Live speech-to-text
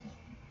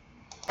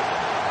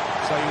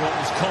where you want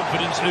this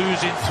confidence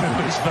oozing through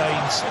his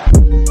veins.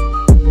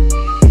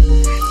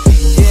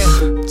 Yeah,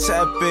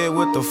 tap in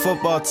with the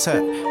football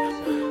tap.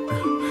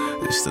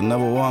 It's the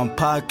 #1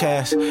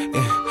 podcast.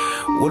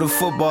 Yeah, with a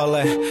football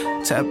at.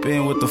 Tap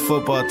in with the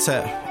football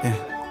tap. Yeah.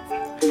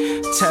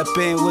 Tap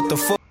in with the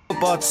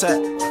football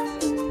tap.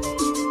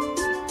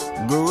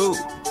 Guru.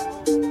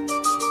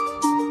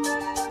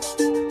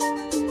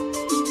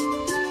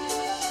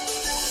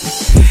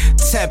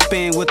 Tap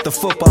in with the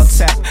football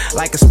tap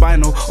like a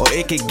spinal, or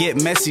it could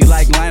get messy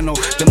like Lionel.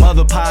 Them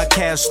other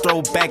podcasts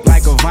throw back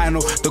like a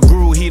vinyl. The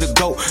guru, he the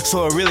GOAT,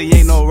 so it really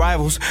ain't no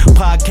rivals.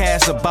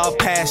 Podcasts about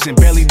passion,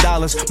 barely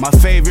dollars. My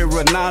favorite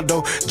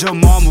Ronaldo,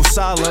 Jamal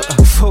Musala.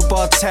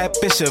 Football tap,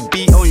 it should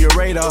be on your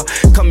radar.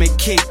 Come and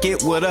kick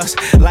it with us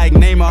like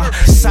Neymar,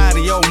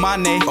 Sadio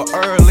Mane, or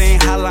Erling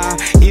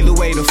Haaland. Either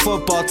way, the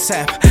football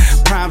tap,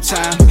 prime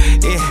time.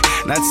 Yeah,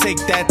 now take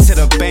that to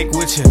the bank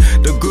with you.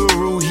 The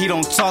guru, he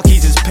don't talk, he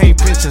just paint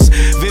pictures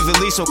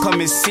vividly, so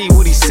come and see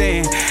what he's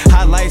saying.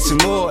 Highlights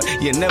and more,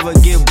 you never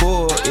get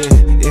bored.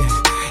 Yeah,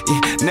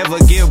 never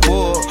get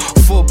bored.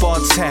 Football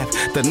tap,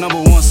 the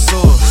 #1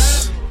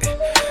 source.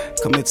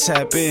 Come and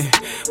tap in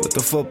with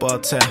the football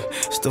tap.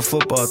 It's the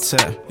football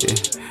tap.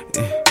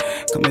 Yeah.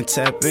 Come and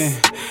tap in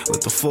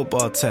with the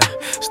football tap.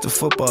 It's the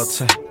football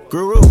tap.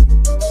 Guru,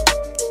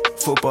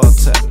 football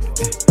tap.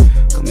 Yeah.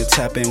 Come and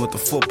tap in with the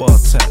football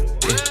tap.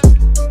 Yeah.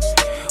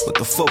 With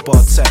the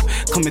football tap,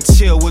 come and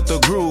chill with the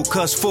groove,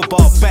 cause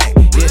football back,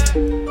 yeah.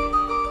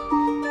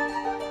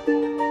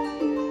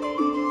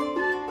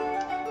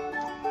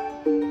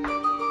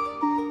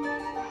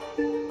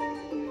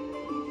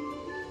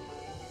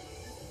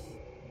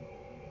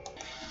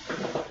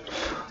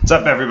 What's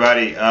up,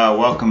 everybody?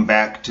 Welcome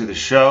back to the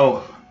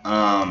show.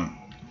 I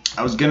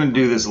was gonna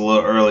do this a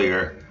little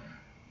earlier,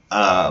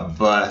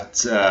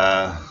 but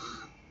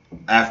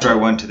after I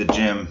went to the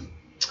gym,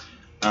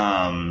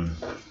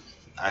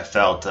 I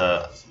felt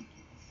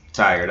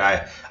tired.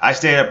 I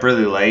stayed up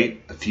really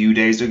late a few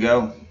days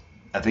ago.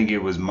 I think it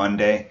was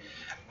Monday,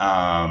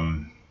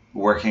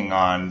 working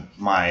on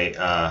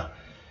my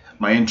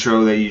my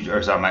intro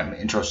my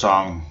intro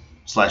song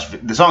 /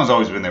 the song's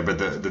always been there, but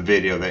the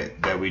video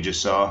that we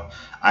just saw,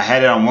 I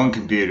had it on one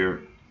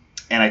computer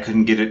and I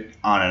couldn't get it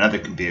on another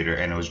computer,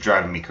 and it was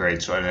driving me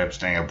crazy. So I ended up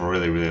staying up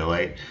really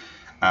late.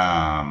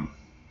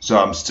 So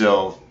I'm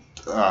still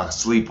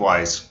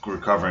sleep-wise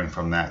recovering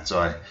from that.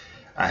 So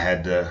I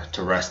had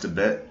to rest a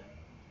bit.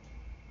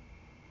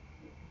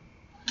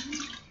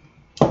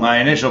 My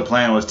initial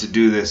plan was to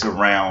do this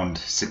around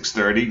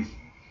 6:30,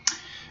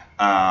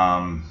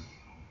 and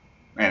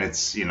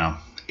it's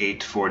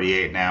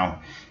 8:48 now,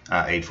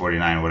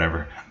 8:49 or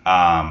whatever.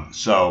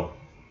 So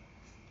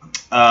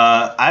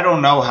I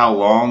don't know how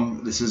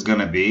long this is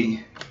gonna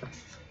be.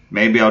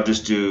 Maybe I'll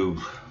just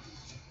do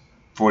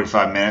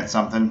 45 minutes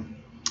something.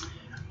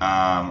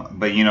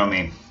 But you know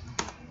me.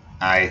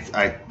 I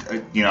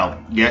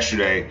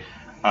yesterday,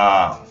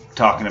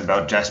 talking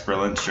about Jesper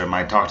Lindstrom,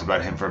 I talked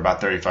about him for about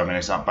 35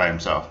 minutes not by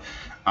himself.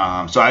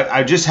 So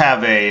I just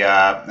have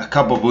a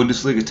couple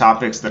Bundesliga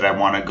topics that I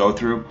want to go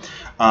through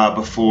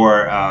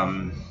before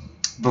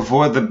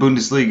the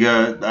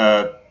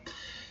Bundesliga.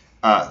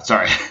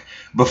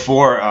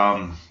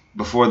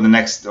 Before the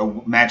next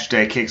match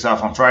day kicks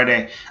off on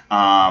Friday.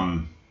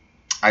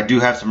 I do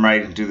have some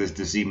writing to do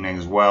this evening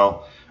as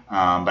well,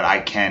 but I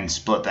can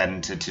split that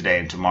into today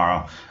and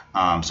tomorrow.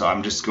 So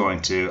I'm just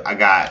going to, I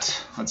got,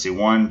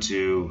 1,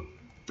 2,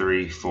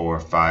 3, 4,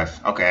 5.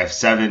 Okay, I have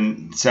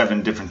seven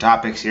different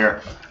topics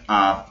here.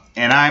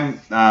 And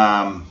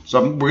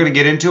we're going to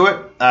get into it.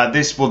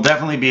 This will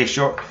definitely be a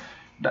short,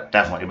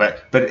 definitely,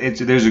 but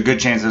there's a good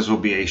chance this will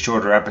be a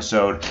shorter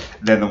episode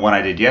than the one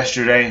I did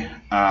yesterday.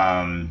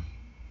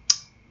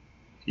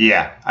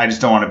 Yeah, I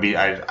just don't want to be,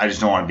 I just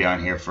don't want to be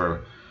on here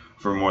for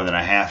more than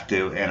I have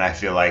to, and I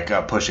feel like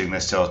pushing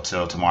this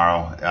till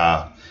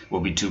tomorrow will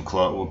be too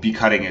close. We'll be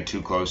cutting it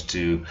too close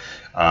to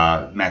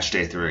match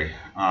day 3.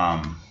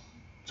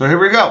 So here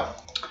we go.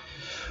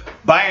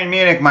 Bayern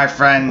Munich, my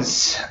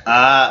friends,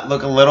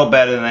 look a little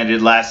better than they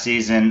did last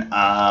season.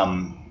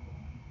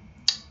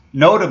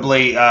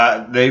 Notably,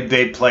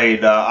 they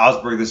played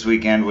Augsburg this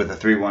weekend with a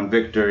 3-1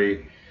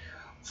 victory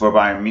for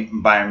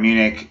Bayern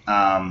Munich.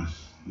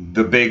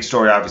 The big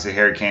story, obviously,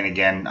 Harry Kane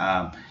again.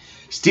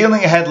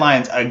 Stealing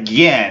headlines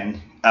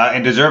again,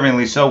 and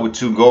deservingly so, with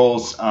 2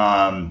 goals.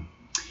 So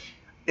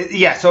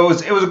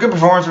it was a good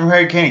performance from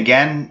Harry Kane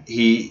again.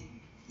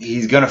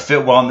 He's going to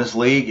fit well in this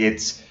league.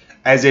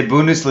 As a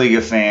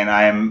Bunesliga fan,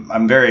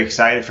 I'm very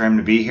excited for him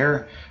to be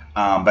here.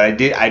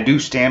 But I do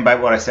stand by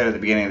what I said at the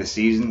beginning of the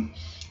season.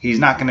 He's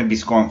not going to be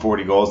scoring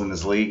 40 goals in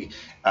this league.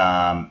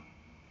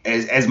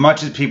 As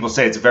much as people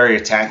say it's a very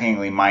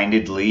attackingly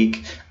minded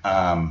league,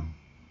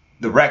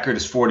 the record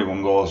is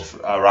 41 goals for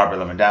Robert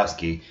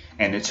Lewandowski,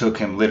 and it took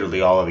him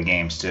literally all of the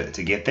games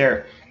to get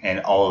there and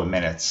all of the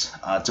minutes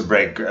to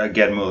break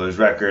Gerd Muller's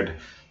record.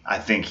 I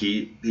think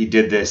he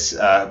did this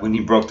when he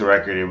broke the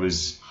record. It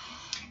was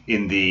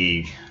in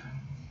the,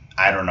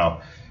 I don't know.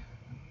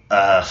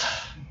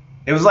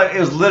 It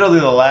was literally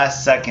the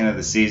last second of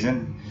the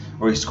season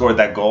where he scored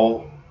that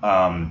goal.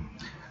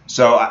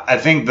 So I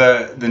think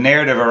the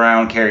narrative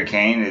around Harry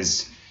Kane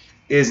is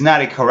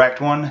not a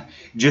correct one,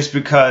 just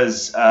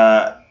because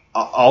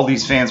all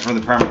these fans from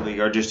the Premier League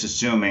are just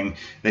assuming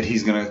that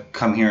he's going to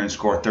come here and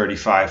score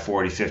 35,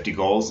 40, 50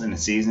 goals in a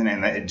season,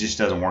 and it just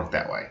doesn't work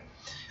that way.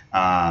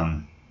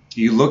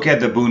 You look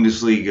at the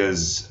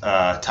Bundesliga's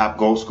top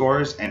goal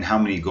scorers and how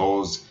many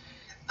goals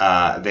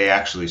they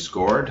actually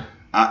scored.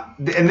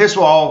 And this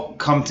will all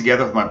come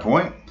together with my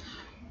point.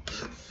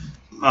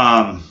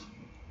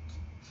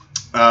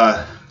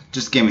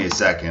 Just give me a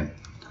second.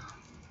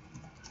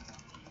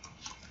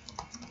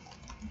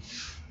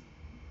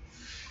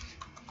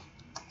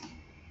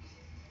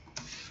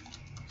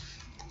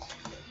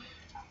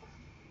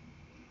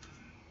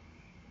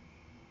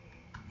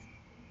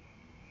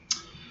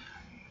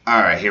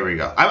 All right, here we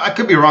go. I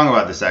could be wrong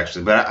about this,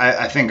 actually, but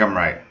I think I'm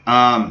right.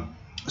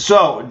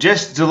 So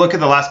just to look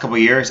at the last couple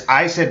of years,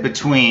 I said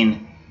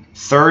between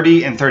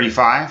 30 and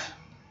 35.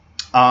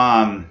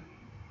 So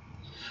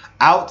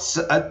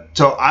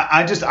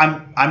I'm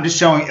just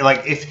showing,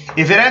 like, if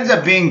it ends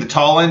up being the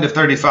tall end of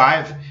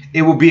 35,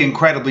 it will be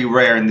incredibly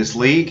rare in this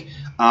league.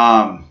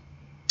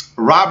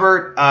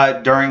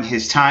 Robert, during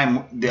his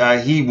time,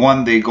 he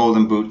won the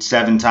Golden Boot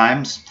 7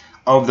 times.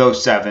 Of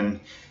those 7,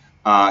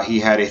 he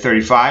had a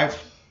 35,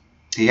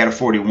 he had a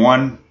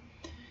 41,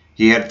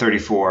 he had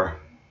 34,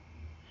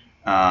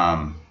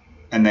 and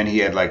then he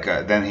had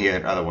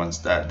other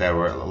ones that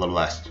were a little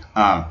less.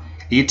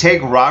 You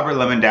take Robert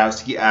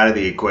Lewandowski out of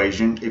the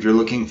equation if you're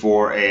looking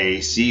for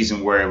a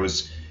season where it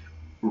was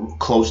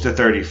close to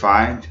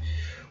 35.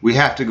 We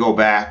have to go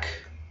back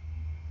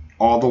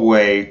all the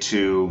way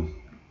to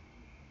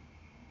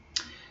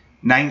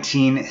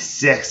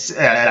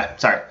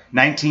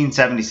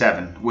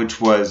 1977, which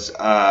was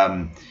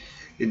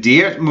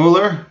Dieter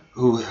Müller,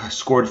 who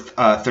scored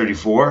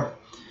 34.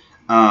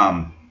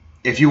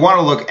 If you want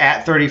to look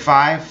at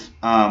 35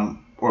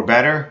 or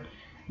better,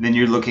 then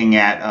you're looking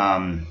at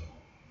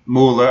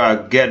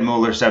Gerd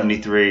Müller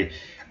 73,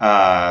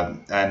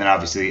 and then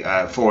obviously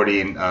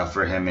 40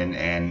 for him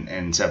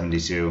in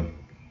 72.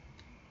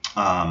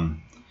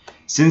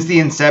 Since the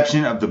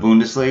inception of the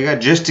Bundesliga,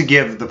 just to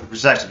give the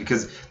perception,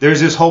 because there's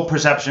this whole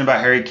perception about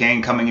Harry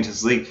Kane coming into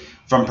this league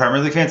from Premier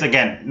League fans.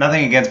 Again,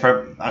 nothing against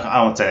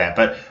I won't say that,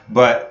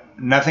 but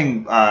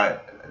nothing.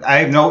 I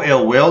have no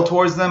ill will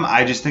towards them.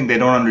 I just think they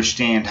don't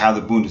understand how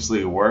the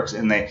Bundesliga works,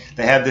 and they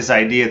have this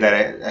idea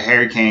that a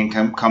Harry Kane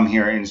come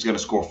here and is going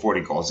to score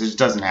 40 goals. It just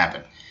doesn't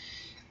happen.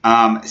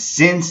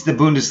 Since the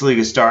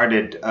Bundesliga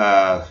started in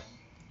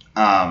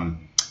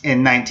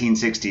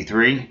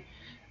 1963,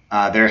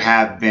 there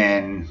have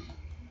been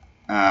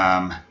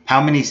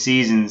how many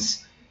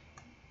seasons?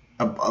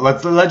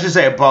 Let's just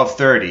say above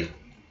 30.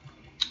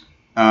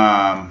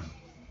 Hold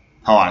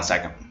on a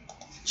second.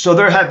 So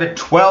there have been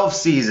 12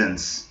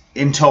 seasons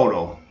in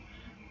total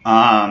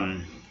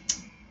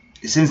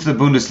since the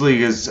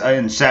Bundesliga's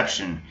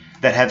inception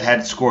that have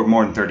had scored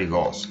more than 30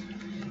 goals.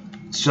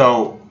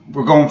 So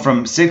we're going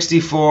from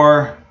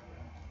 64,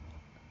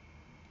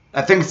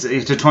 I think, to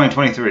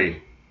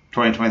 2023,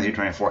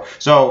 24.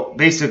 So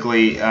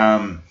basically,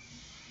 the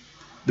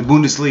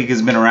Bundesliga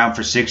has been around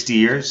for 60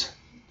 years,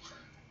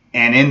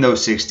 and in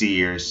those 60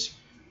 years,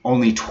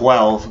 only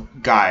 12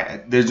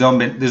 there's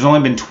only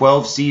been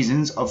 12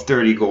 seasons of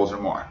 30 goals or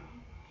more.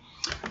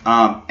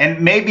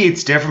 And maybe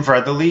it's different for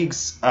other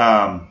leagues.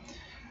 I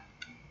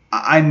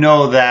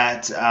know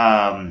that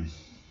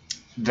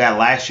that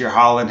last year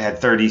Holland had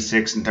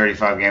 36 and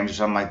 35 games or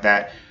something like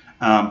that.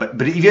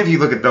 But even if you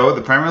look at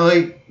the Premier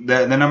League,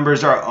 the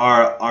numbers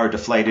are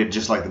deflated,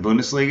 just like the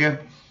Bundesliga.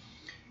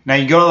 Now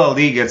you go to La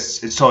Liga,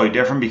 it's totally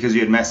different, because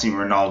you had Messi and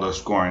Ronaldo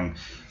scoring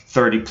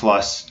 30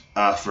 plus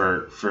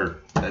for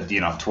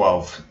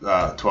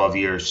 12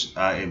 years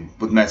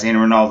with Messi and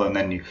Ronaldo, and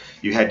then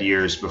you had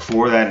years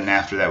before that and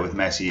after that with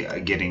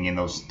Messi getting in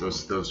those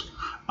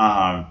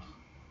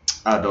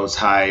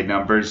high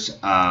numbers.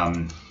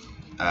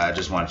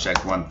 Just want to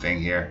check one thing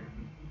here,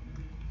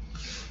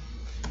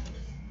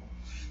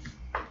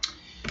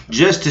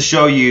 just to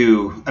show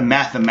you a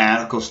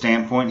mathematical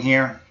standpoint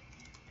here.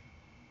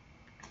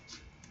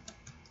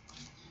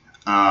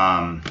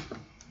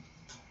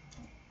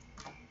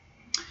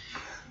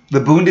 The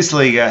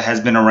Bundesliga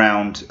has been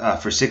around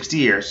for 60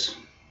 years.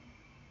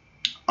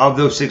 Of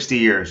those 60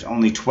 years,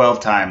 only 12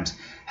 times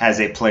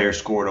has a player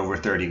scored over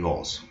 30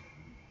 goals.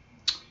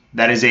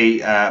 That is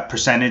a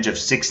percentage of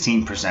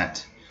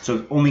 16%.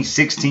 So only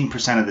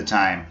 16% of the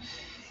time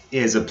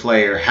has a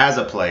player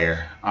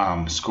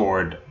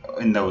scored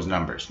in those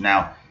numbers.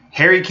 Now,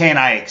 Harry Kane,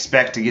 I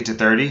expect to get to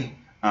 30.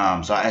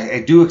 So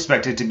I do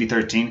expect it to be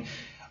 13.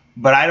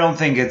 But I don't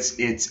think it's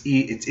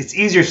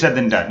easier said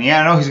than done.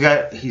 Yeah, I know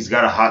he's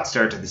got a hot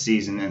start to the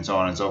season and so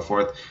on and so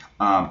forth.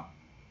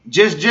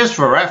 Just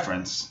for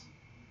reference,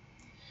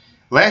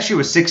 last year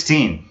was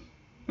 16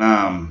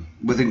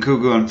 with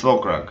Nkunku and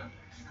Füllkrug,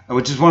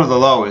 which is one of the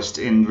lowest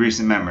in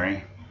recent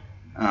memory.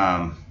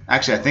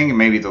 Actually, I think it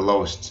may be the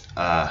lowest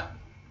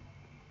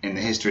in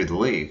the history of the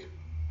league.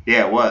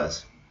 Yeah, it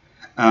was.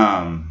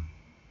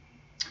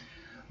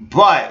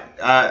 But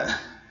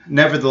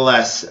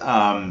nevertheless,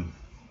 I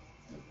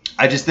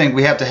just think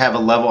we have to have a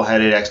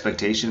level-headed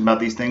expectation about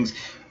these things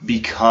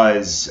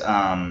because,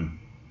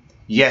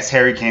 yes,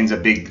 Harry Kane's a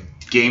big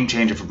game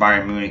changer for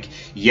Bayern Munich.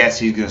 Yes,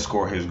 he's going to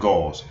score his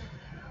goals.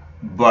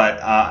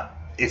 But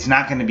it's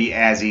not going to be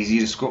as easy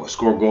to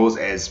score goals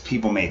as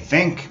people may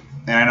think.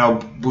 And I know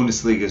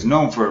Bundesliga is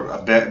known for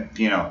a bit,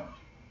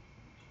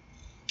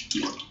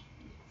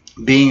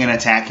 being an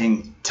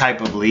attacking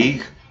type of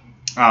league.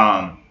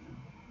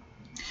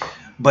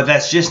 But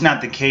that's just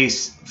not the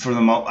case for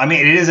the most. I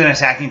mean, it is an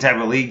attacking type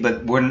of league,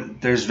 but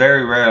there's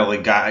very rarely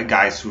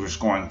guys who are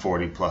scoring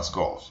 40-plus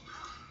goals.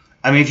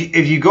 I mean,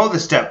 if you go the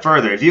step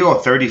further, if you go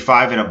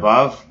 35 and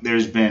above,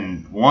 there's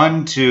been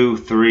 1, 2,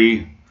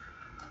 3,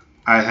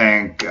 I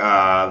think,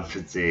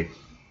 let's see,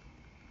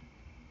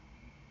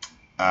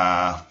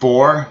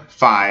 4,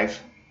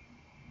 5.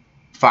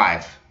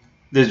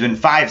 There's been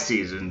 5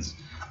 seasons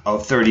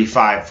of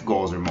 35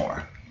 goals or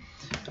more.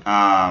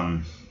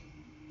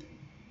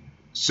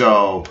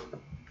 So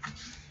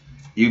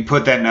you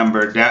put that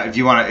number down if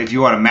you want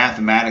to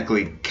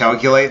mathematically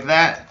calculate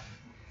that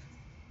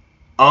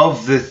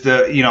since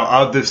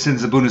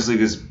the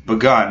Bundesliga's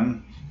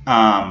begun,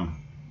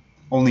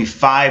 only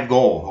 5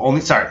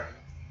 goals.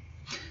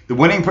 The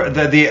winning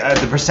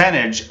the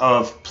percentage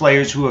of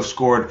players who have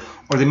scored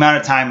or the amount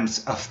of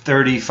times a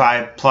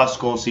 35 plus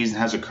goal season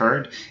has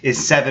occurred is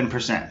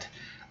 7%.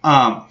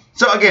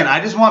 So again, I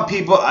just want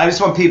people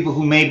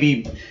who may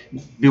be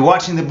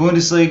watching the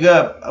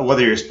Bundesliga,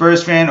 whether you're a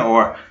Spurs fan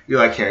or you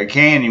like Harry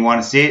Kane and you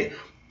want to see it.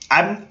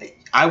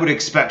 I would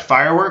expect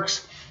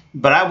fireworks,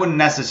 but I wouldn't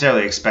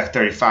necessarily expect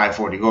 35,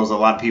 40 goals. A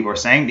lot of people are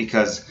saying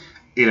because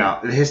the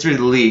history of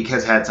the league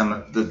has had some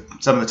of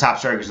the top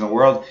strikers in the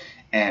world,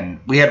 and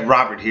we had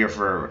Robert here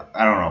for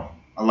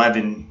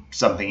 11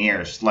 something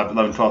years,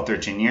 11, 12,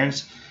 13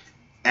 years,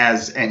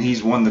 and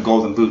he's won the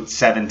Golden Boot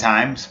 7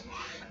 times.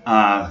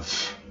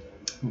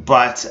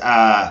 But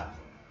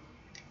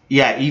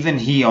even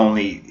he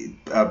only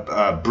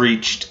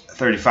breached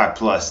 35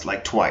 plus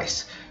like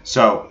twice.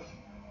 So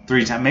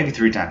 3 times, maybe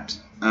 3 times.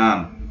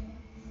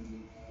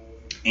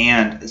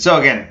 And so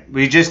again,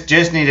 we just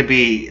need to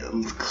be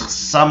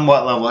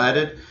somewhat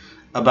level-headed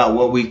about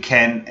what we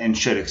can and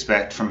should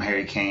expect from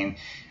Harry Kane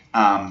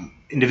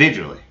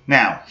individually.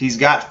 Now, he's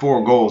got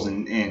 4 goals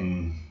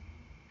in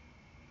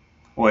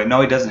wait, no,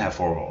 he doesn't have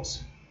 4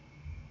 goals.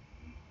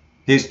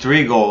 He has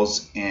 3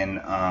 goals in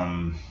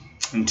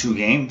 2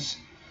 games.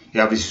 He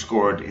obviously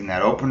scored in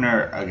that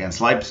opener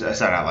against Leipzig.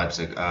 Sorry, not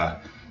Leipzig.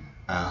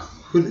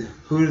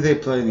 Who did they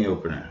play in the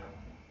opener?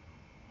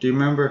 Do you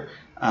remember?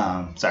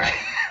 Sorry.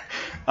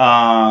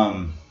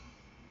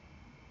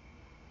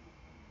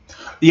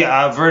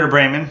 Werder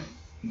Bremen.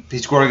 He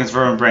scored against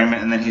Werder Bremen,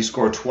 and then he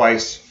scored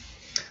twice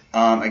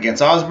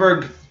against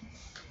Augsburg.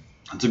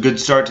 It's a good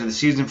start to the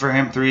season for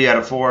him. 3 out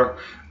of 4.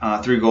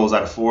 3 goals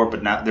out of 4,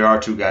 but there are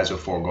 2 guys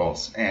with 4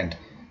 goals, and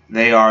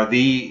they are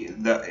the.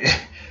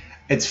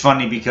 It's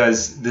funny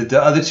because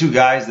the other 2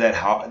 guys that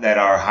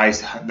are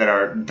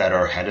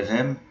ahead of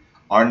him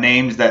are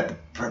names that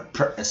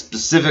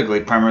specifically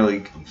Premier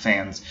League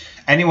fans,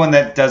 anyone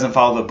that doesn't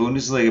follow the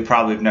Bundesliga,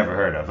 probably have never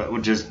heard of it,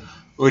 which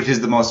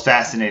is the most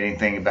fascinating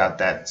thing about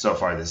that so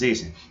far this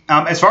season.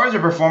 As far as the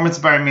performance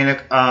of Bayern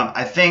Munich,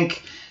 I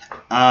think.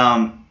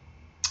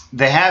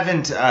 They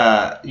haven't,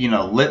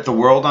 lit the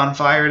world on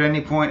fire at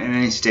any point in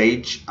any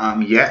stage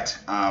yet.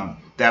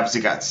 They obviously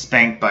got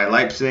spanked by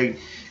Leipzig,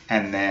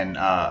 and then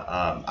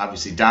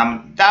obviously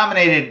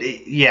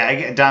dominated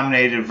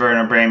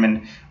Werder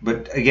Bremen.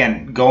 But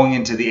again, going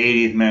into the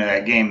 80th minute of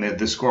that game,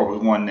 the score was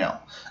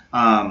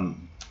 1-0.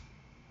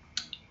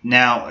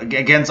 Now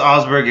against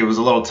Augsburg, it was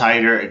a little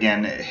tighter.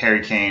 Again,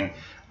 Harry Kane,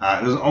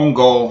 it was an own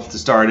goal to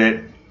start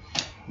it.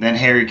 Then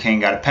Harry Kane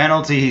got a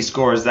penalty. He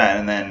scores that,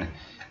 and then.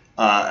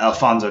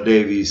 Alphonso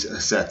Davies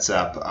sets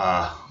up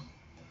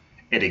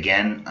it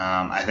again.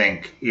 I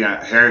think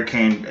Harry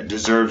Kane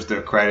deserves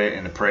the credit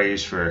and the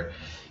praise for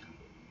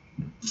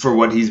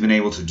what he's been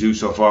able to do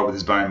so far with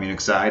his Bayern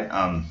Munich side.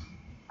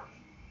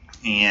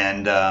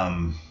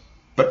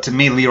 But to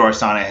me, Leroy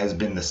Sané has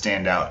been the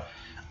standout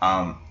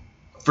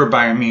for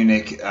Bayern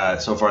Munich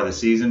so far this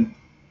season.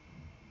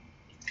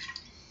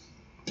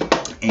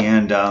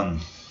 And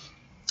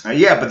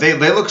but they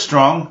look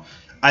strong.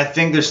 I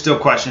think there's still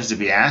questions to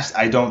be asked.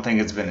 I don't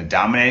think it's been a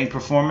dominating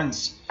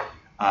performance.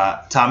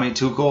 Tommy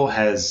Tuchel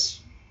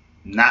has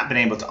not been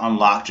able to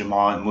unlock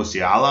Jamal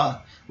Musiala,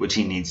 which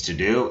he needs to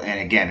do. And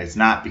again, it's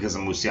not because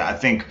of Musiala. I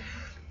think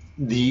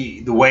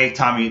the way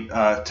Tommy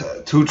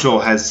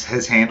Tuchel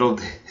has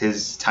handled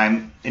his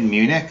time in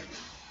Munich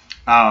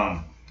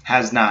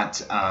has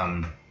not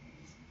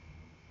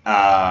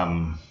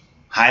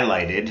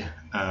highlighted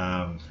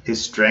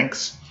his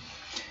strengths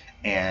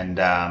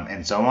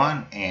and so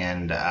on.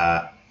 And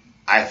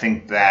I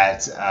think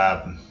that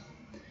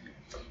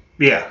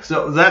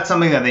so that's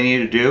something that they need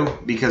to do,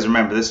 because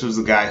remember, this was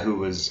the guy who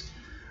was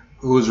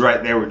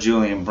right there with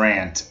Julian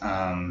Brandt.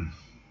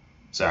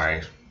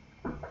 Sorry,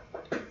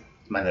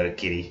 my little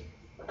kitty.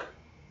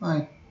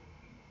 Hi.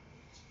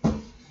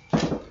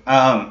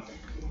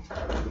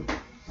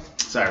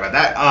 Sorry about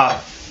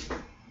that.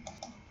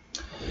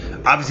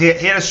 Obviously,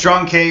 he had a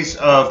strong case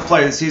of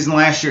play of the season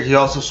last year. He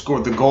also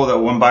scored the goal that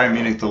won Bayern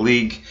Munich the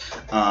league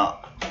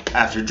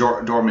after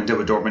Dortmund did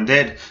what Dortmund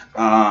did.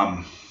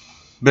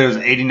 But it was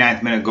an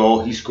 89th minute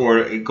goal. He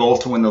scored a goal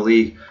to win the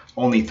league.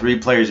 Only 3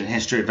 players in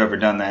history have ever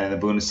done that in the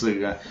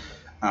Bunesliga,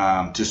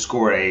 to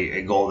score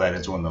a goal that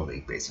has won the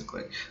league,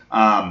 basically.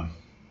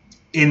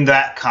 In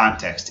that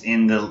context,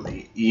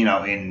 anyway,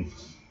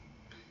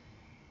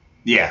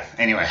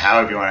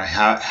 however you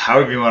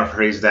want to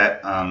phrase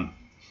that.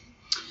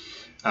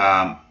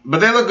 But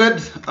they look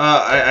good.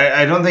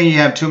 I don't think you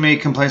have too many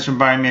complaints from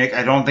Bayern Munich.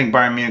 I don't think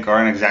Bayern Munich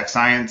are an exact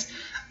science.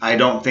 I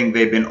don't think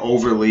they've been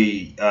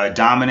overly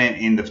dominant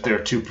in their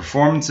 2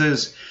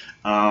 performances.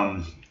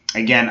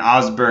 Again,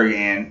 Augsburg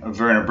and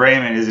Werder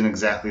Bremen isn't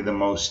exactly the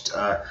most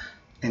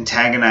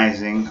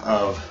antagonizing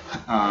of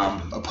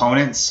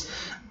opponents.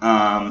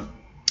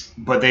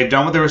 But they've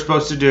done what they were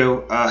supposed to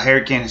do.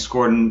 Harry Kane has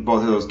scored in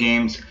both of those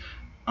games.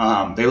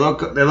 They look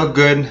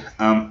good.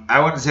 I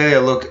wouldn't say they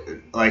look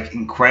like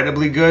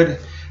incredibly good.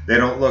 They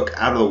don't look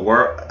out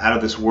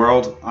of this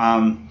world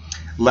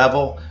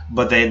level,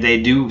 but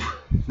they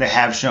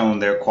have shown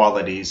their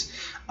qualities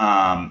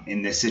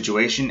in this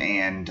situation.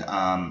 And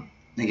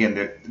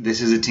again,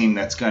 this is a team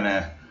that's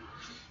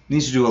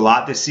needs to do a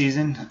lot this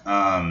season,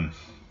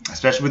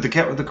 especially with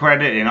the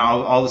credit and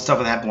all the stuff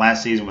that happened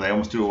last season where they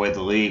almost threw away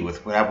the league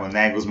with what happened with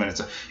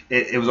Nagelsmann.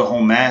 It was a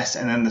whole mess,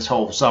 and then this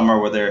whole summer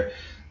where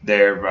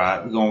they're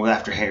going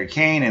after Harry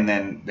Kane, and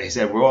then they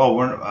said, it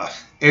was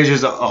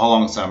just a whole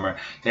long summer.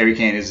 Harry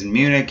Kane is in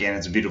Munich, and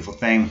it's a beautiful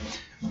thing.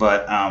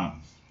 But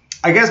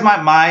I guess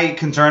my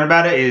concern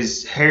about it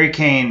is Harry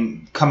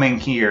Kane coming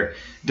here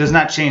does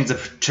not change the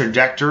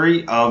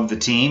trajectory of the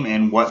team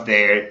and what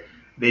they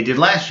did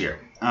last year.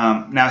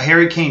 Now,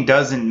 Harry Kane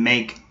doesn't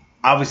make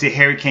 – obviously,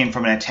 Harry Kane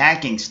from an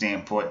attacking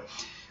standpoint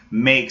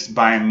makes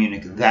Bayern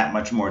Munich that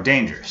much more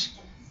dangerous.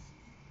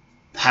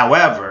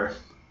 However,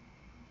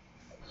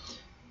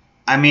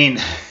 I mean,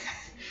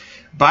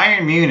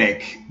 Bayern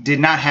Munich did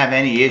not have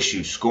any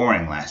issues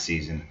scoring last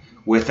season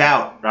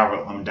without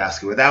Robert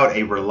Lewandowski, without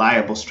a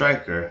reliable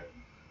striker,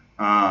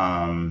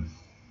 so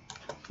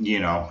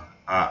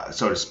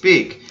to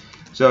speak.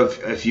 So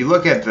if you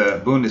look at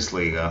the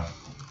Bundesliga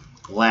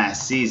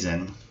last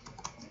season,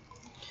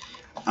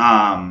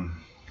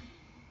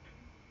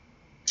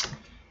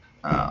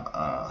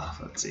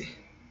 let's see.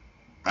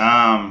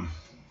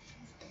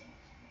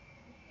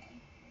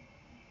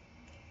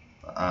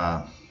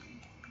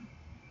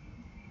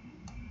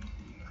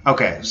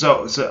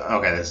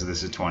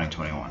 This is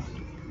 2021.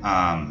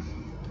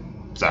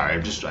 Sorry, I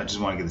just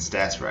want to get the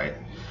stats right.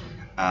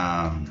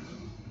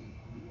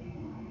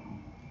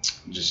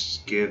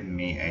 Just give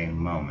me a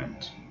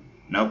moment.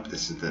 Nope,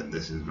 this is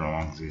the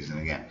wrong season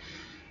again.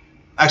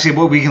 Actually,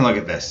 well, we can look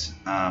at this.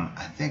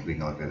 I think we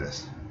can look at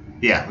this.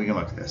 Yeah, we can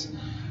look at this.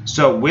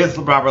 So with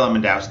Robert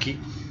Lewandowski,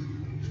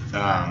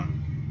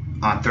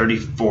 on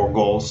 34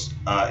 goals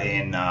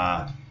in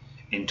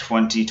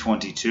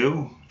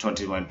 2022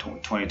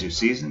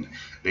 season,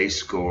 they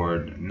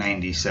scored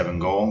 97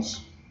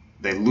 goals.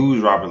 They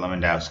lose Robert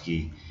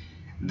Lewandowski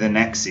the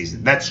next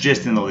season. That's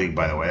just in the league,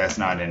 by the way. That's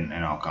not in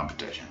all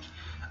competitions.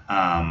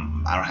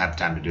 I don't have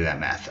time to do that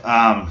math.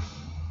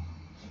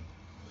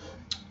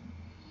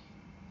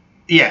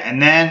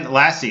 And then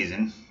last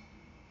season,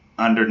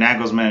 under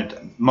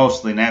Nagelsmann,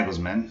 mostly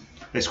Nagelsmann,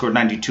 they scored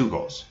 92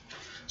 goals.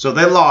 So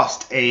they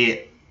lost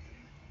a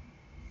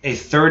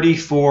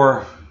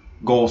 34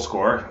 goal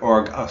scorer,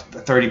 or a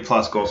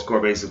 30-plus goal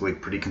scorer, basically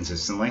pretty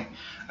consistently.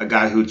 A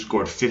guy who'd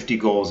scored 50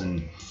 goals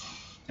in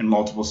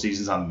multiple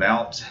seasons on the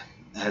belt,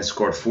 has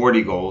scored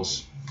 40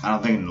 goals. I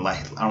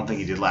don't think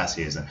he did last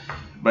season,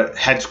 but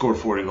had scored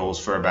 40 goals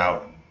for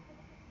about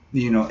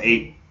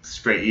 8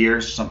 straight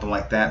years, something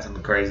like that,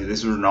 something crazy.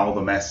 This was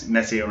Ronaldo,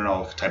 Messi,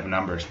 Ronaldo type of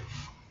numbers.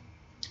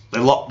 They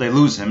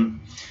lose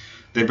him.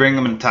 They bring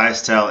him in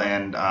Tystel,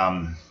 and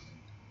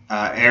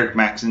Eric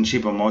Maxson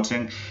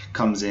Choupo-Moting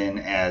comes in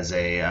as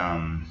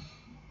an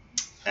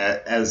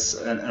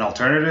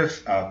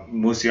alternative.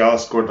 Musiala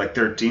scored like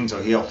 13,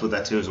 so he helped with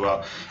that too as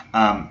well,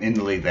 in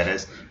the league, that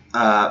is.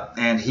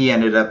 And they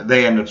ended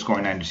up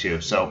scoring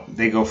 92. So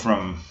they go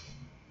from,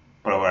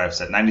 what I've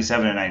said,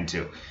 97 to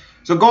 92.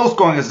 So goal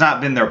scoring has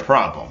not been their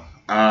problem.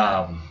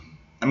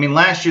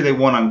 Last year they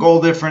won on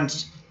goal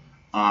difference,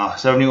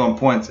 71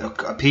 points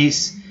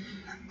apiece.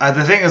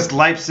 The thing is,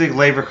 Leipzig,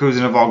 Leverkusen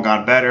have all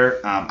gone better.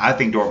 I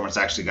think Dortmund's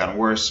actually gotten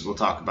worse. We'll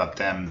talk about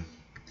them.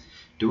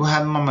 Do I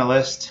have them on my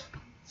list?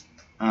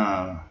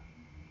 Yeah,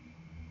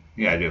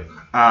 I do.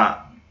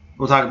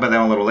 We'll talk about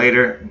them a little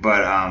later.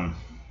 But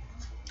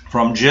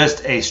from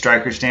just a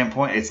striker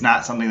standpoint, it's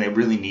not something they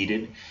really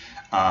needed.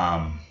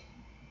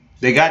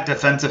 They got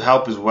defensive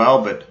help as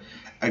well, but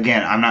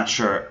again, I'm not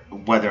sure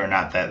whether or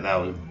not that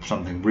was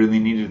something really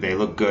needed. They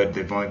look good.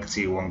 They've only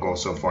conceded 1 goal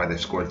so far. They've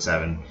scored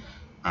 7.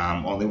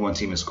 Only one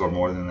team has scored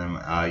more than them.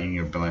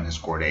 Union Berlin has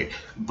scored 8.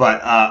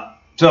 But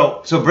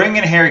so bringing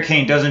in Harry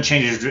Kane doesn't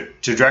change the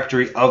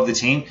trajectory of the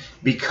team,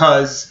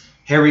 because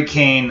Harry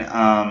Kane.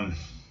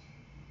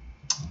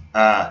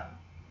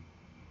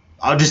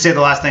 I'll just say the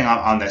last thing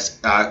on this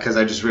because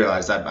I just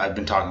realized I've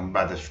been talking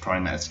about this for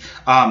 20 minutes.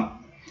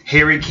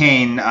 Harry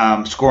Kane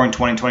scoring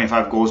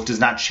 25 goals does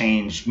not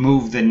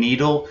move the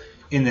needle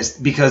in this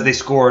because they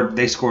scored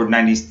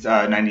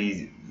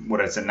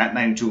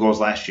 92 goals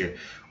last year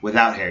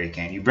without Harry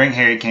Kane. You bring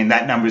Harry Kane,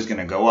 that number is going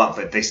to go up,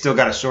 but they still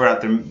got to sort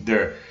out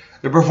their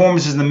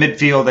performances in the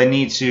midfield. They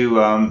need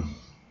to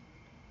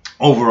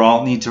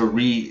overall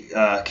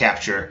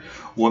recapture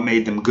what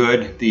made them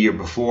good the year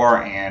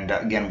before, and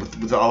again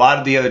with a lot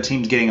of the other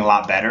teams getting a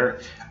lot better,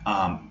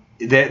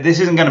 this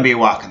isn't going to be a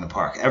walk in the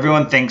park.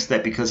 Everyone thinks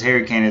that because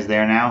Harry Kane is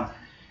there now,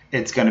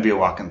 it's going to be a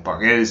walk in the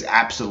park. It is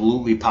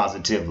absolutely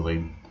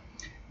positively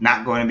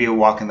not going to be a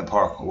walk in the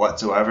park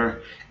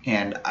whatsoever,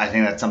 and I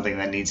think that's something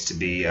that needs to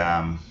be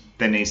said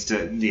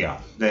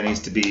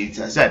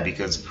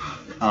because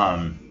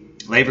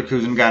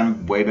Leverkusen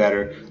gotten way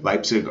better.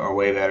 Leipzig are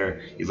way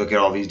better. You look at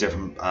all these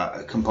different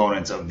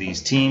components of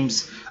these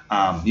teams.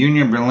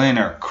 Union Berlin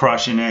are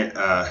crushing it.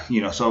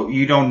 So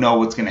you don't know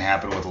what's going to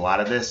happen with a lot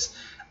of this.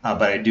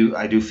 But I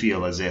do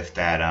feel as if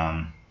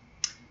that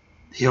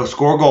he'll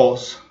score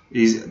goals.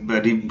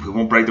 But he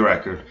won't break the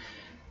record.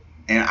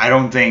 And I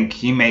don't think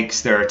he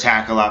makes their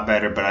attack a lot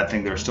better. But I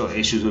think there are still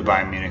issues with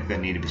Bayern Munich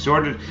that need to be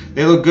sorted.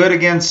 They look good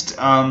against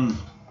Augsburg.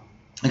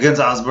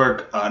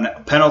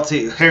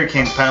 Penalty. Harry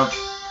Kane's penalty.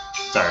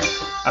 Sorry,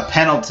 a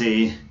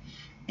penalty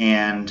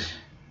and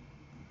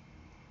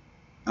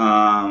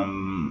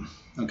a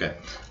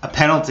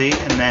penalty,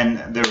 and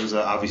then there was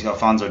obviously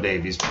Alphonso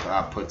Davies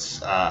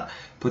puts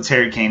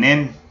Harry Kane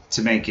in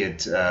to make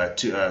it I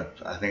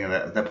think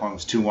at that point it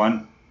was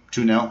 2-1,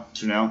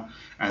 2-0,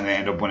 and they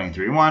end up winning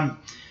 3-1.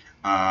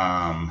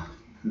 I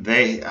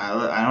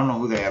don't know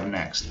who they have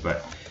next,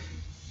 but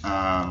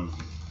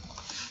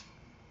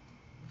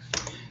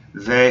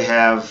they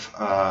have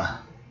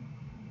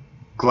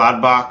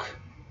Gladbach.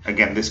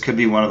 Again, this could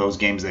be one of those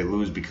games they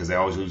lose because they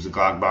always lose to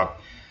Gladbach.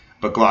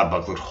 But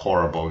Gladbach looked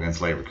horrible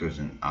against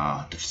Leverkusen,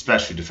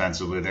 especially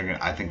defensively.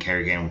 I think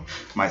Harry Kane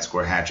might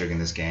score a hat-trick in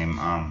this game.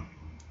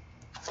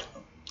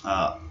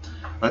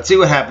 Let's see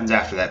what happens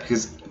after that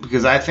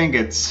because I think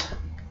it's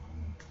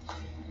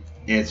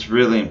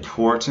really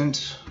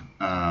important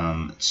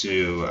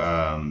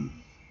so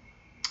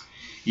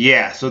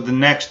the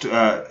next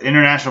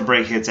international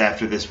break hits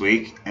after this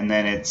week, and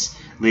then it's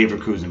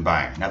Leverkusen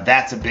Bayern. Now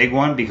that's a big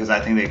one because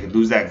I think they could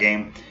lose that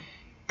game,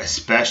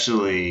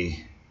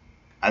 especially.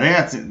 I think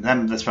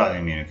that's probably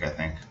in Munich. I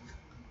think.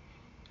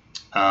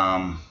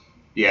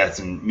 It's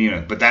in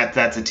Munich, but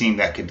that's a team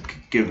that could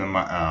give them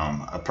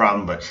a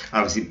problem. But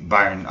obviously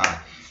Bayern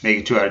make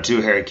it 2 out of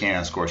 2. Harry Kane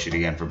on score sheet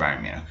again for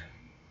Bayern Munich.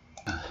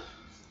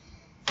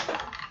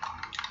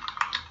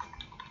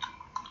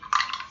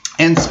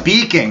 And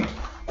speaking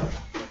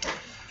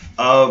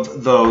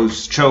of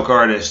those choke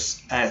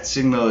artists at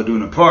Signal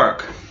Iduna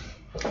Park,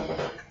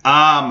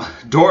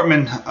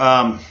 Dortmund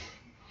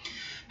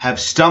have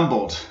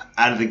stumbled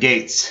out of the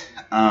gates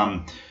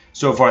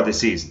so far this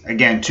season.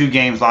 Again, 2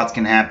 games, lots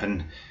can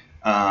happen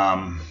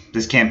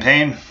this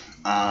campaign.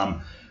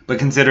 But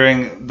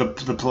considering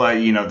the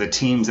play, the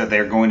teams that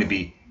they're going to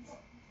be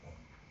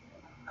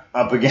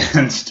up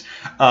against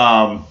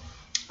for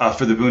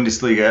the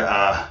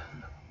Bundesliga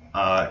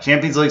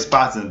Champions League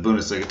spots and the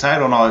Bundesliga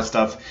title and all that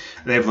stuff,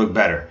 they've looked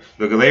better.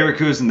 Look at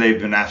Leverkusen;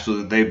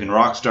 they've been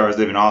rock stars.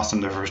 They've been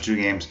awesome their first 2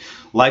 games.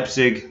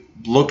 Leipzig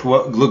looked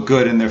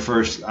good in their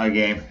first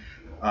game,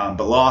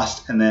 but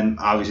lost, and then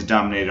obviously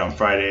dominated on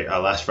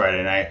last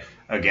Friday night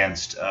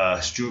against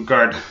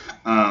Stuttgart.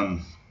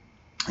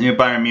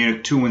 Bayern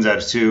Munich 2 wins out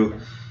of 2.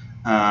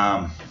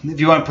 If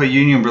you want to put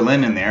Union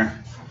Berlin in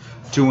there,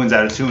 2 wins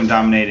out of 2 in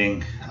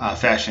dominating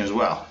fashion as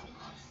well.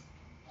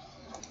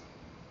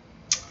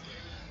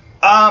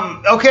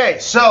 Okay,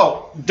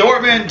 so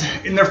Dortmund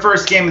in their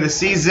first game of the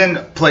season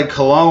played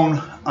Cologne.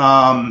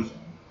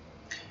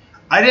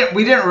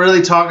 We didn't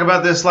really talk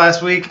about this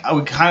last week.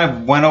 We kind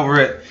of went over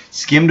it,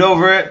 skimmed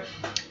over it.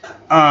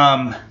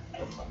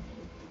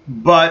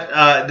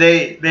 But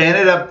they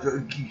ended up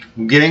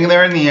getting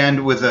there in the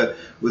end with a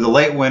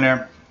late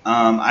winner.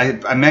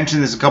 I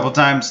mentioned this a couple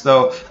times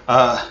though.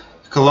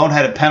 Cologne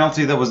had a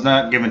penalty that was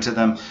not given to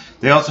them.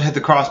 They also hit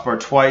the crossbar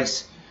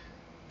twice.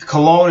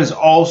 Cologne is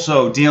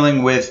also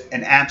dealing with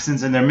an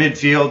absence in their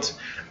midfield.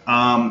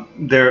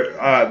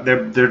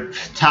 Their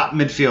top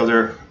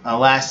midfielder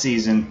last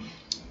season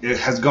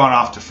has gone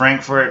off to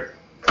Frankfurt.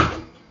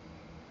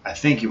 I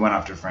think he went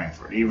off to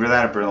Frankfurt. Either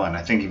that or Berlin.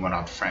 I think he went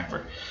off to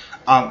Frankfurt.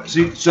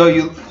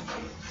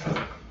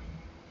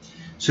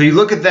 So you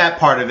look at that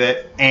part of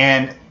it,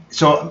 and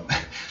so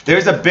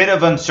there's a bit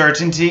of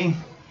uncertainty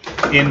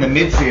in the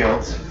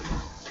midfield.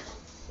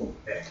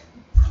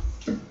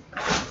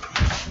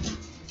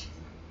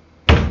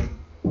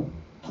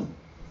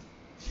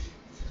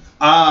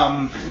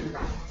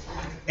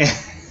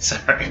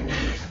 Sorry.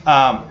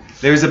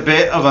 There's a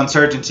bit of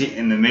uncertainty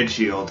in the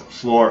midfield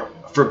for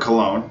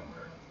Cologne.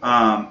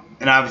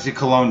 And obviously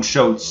Cologne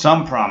showed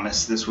some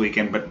promise this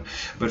weekend, but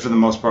for the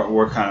most part,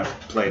 we're kind of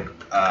played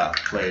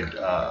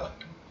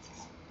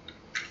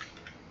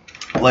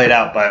laid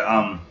out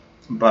by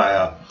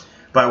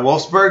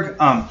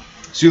Wolfsburg.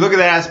 So you look at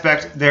that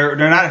aspect; they're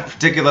not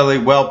particularly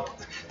well.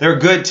 They're a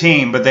good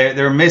team, but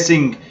they're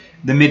missing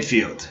the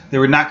midfield.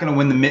 They're not going to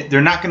win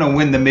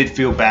the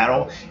midfield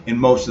battle in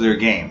most of their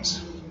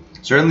games.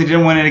 Certainly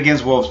didn't win it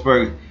against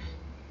Wolfsburg,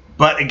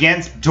 but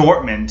against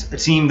Dortmund, a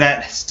team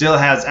that still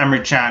has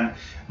Emre Can,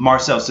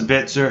 Marcel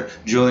Sabitzer,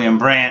 Julian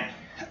Brandt,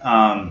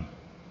 and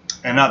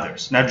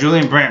others. Now,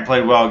 Julian Brandt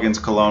played well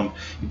against Cologne.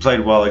 He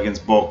played well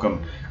against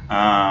Bochum.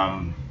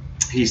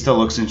 He still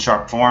looks in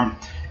sharp form,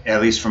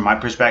 at least from my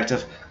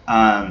perspective.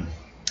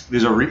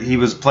 He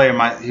was the player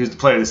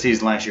of the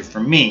season last year for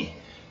me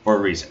for a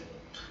reason.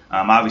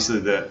 Obviously,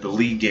 the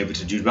league gave it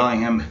to Jude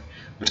Bellingham,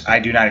 which I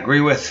do not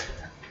agree with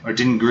or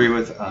didn't agree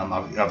with.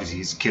 Obviously,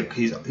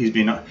 he's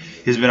been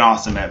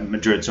awesome at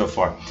Madrid so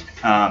far.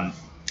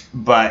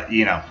 But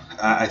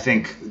I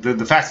think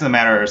the fact of the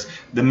matter is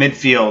the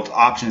midfield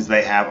options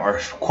they have are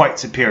quite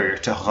superior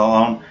to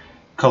Cologne.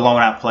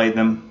 Cologne outplayed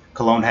them.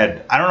 Cologne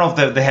I don't know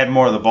if they had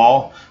more of the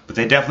ball, but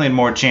they definitely had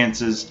more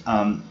chances.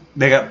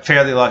 They got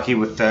fairly lucky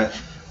with the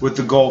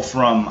goal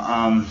from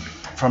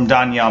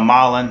Daniel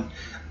Malen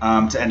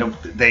to end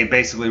up. They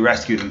basically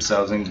rescue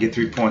themselves and get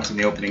 3 points in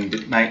the opening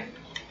night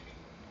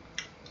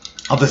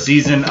of the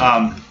season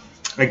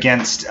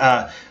against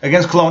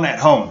Cologne at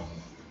home.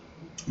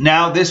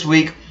 Now this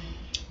week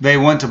they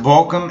went to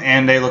Bochum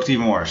and they looked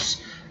even worse.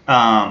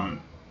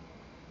 Remember,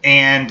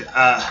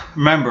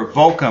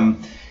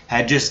 Bochum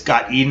had just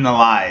got eaten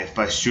alive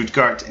by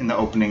Stuttgart in the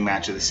opening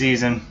match of the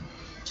season.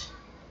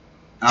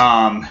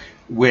 I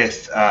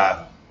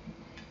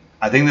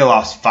think they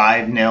lost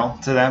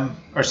 5-0 to them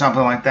or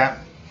something like that.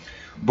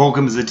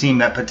 Bochum is a team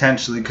that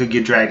potentially could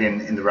get dragged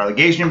in the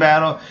relegation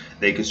battle.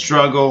 They could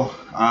struggle.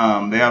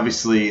 They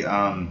obviously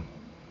will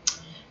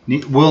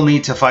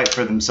need to fight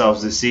for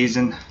themselves this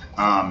season.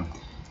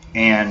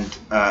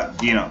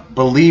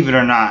 Believe it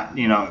or not,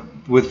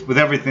 with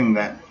everything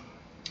that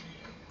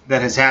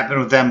has happened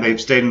with them,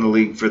 they've stayed in the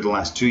league for the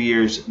last 2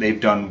 years. They've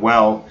done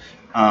well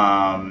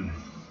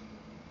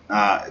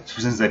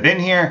since they've been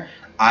here.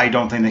 I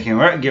don't think they can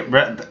I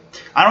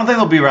don't think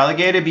they'll be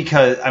relegated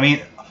because,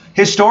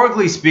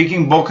 historically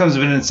speaking, Bochum's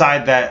been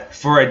inside that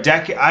for a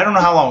decade. I don't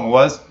know how long it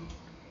was,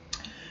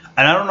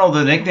 and I don't know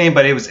the nickname,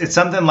 but it's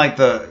something like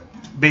the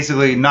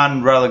basically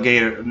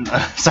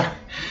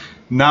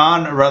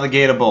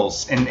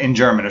non-relegatables in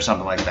German or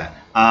something like that.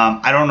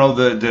 I don't know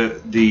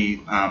the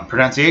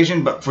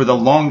pronunciation, but for the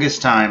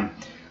longest time,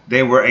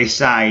 they were a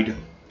side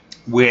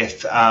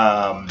with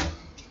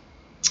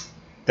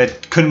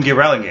that couldn't get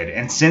relegated.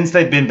 And since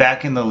they've been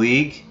back in the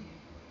league,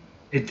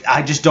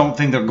 I just don't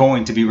think they're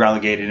going to be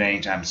relegated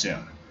anytime soon.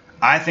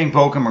 I think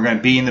Bochum are going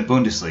to be in the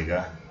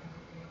Bundesliga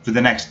for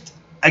the next.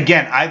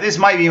 Again, this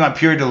might be my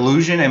pure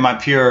delusion and my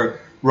pure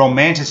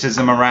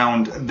romanticism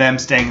around them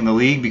staying in the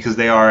league because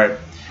they're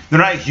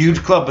not a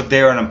huge club, but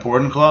they are an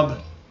important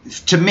club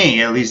to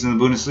me, at least in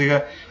the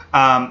Bundesliga.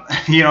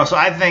 So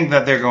I think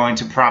that they're going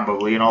to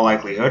probably, in all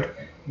likelihood,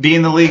 be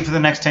in the league for the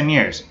next 10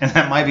 years. And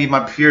that might be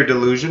my pure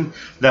delusion.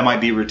 That might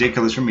be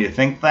ridiculous for me to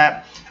think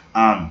that.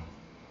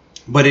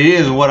 But it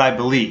is what I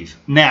believe.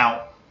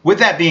 Now, with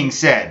that being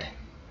said,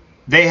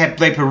 they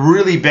played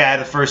really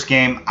bad the first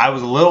game. I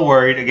was a little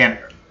worried. Again,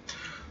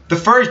 the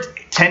first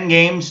 10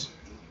 games,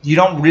 you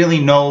don't really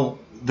know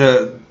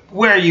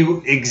where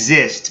you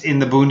exist in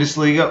the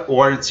Bundesliga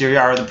or in Serie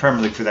A or the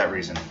Premier League for that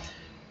reason.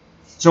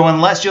 So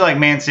unless you're like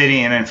Man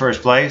City and in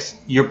first place,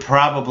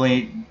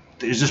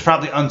 there's just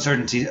probably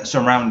uncertainty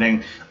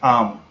surrounding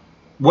how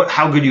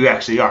good you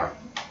actually are.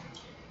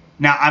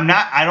 Now I'm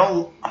not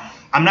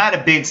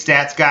a big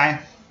stats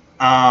guy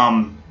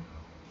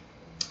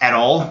at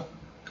all,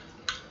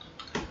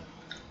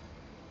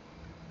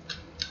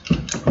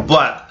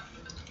 but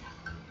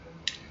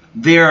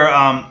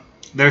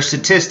their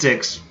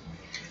statistics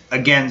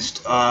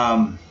against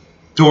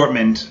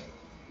Dortmund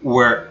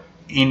were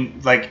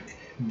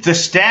the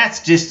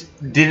stats just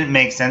didn't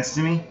make sense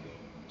to me.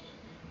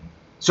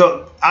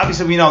 So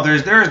obviously we know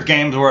there's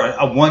games where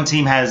one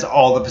team has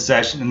all the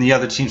possession and the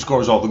other team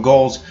scores all the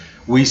goals.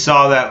 We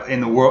saw that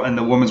in the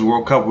Women's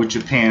World Cup with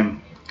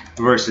Japan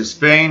versus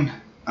Spain,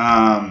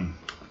 and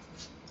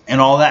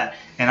all that.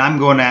 And I'm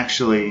going to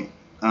actually,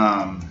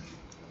 I'm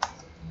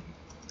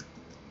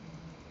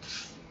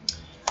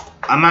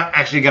not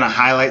actually going to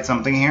highlight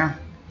something here.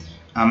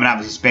 And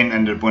obviously Spain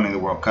ended up winning the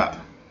World Cup.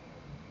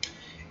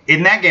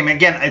 In that game,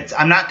 again,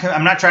 I'm not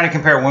trying to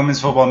compare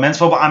women's football and men's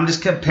football. I'm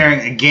just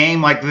comparing a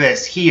game like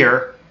this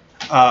here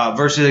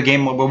versus a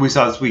game what we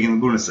saw this week in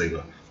the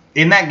Bundesliga.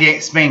 In that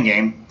Spain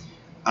game,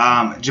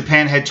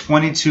 Japan had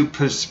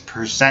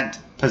 22%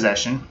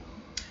 possession.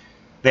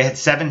 They had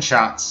 7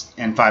 shots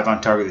and 5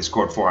 on target. They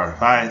scored 4 out of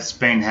 5.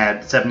 Spain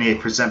had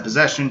 78%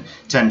 possession,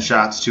 10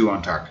 shots, 2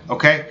 on target.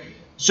 Okay,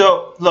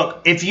 so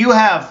look, if you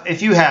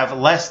have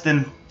less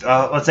than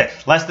let's say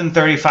less than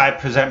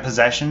 35%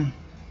 possession,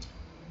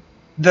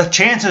 the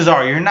chances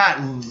are you're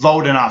not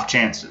loading off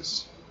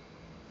chances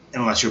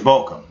unless you're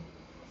Bochum.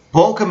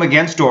 Bochum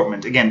against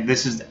Dortmund. Again,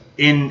 this is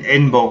in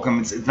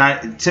Bochum.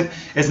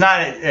 It's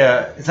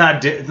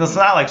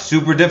not like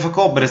super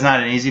difficult, but it's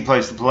not an easy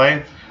place to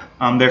play.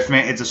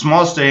 It's a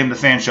small stadium. The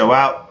fans show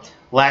out.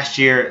 Last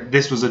year,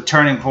 this was a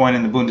turning point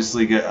in the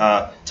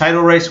Bundesliga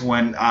title race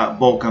when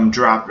Bochum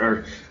dropped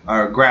or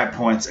grabbed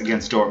points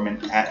against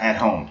Dortmund at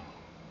home.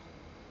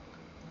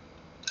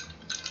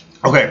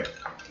 Okay,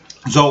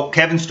 so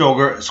Kevin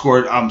Stoger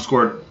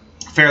scored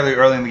fairly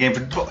early in the game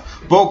for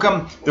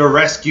Bochum. They were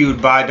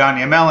rescued by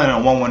Donny Amell in a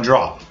 1-1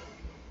 draw.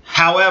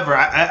 However,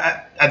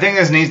 I think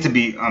this needs to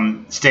be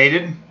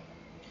stated.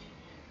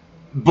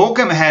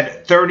 Bochum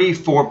had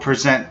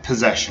 34%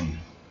 possession.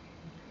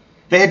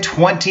 They had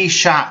 20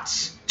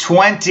 shots.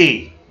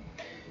 7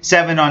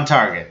 on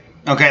target.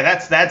 Okay,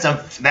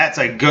 that's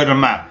a good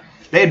amount.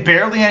 They had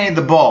barely any of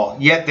the ball,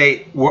 yet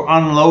they were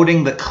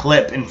unloading the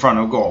clip in front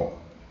of goal.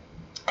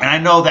 And I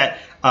know that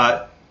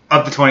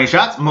of the 20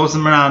 shots, most of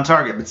them are not on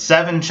target, but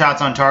 7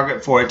 shots on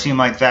target for a team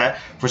like that,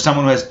 for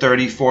someone who has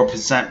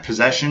 34%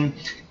 possession,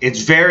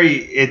 it's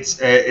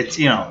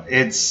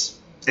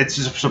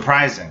just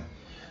surprising.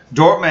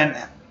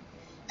 Dortmund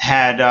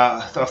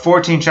had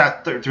 14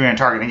 shots, 3 on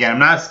target.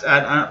 Again,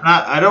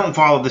 I don't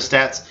follow the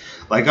stats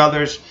like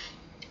others,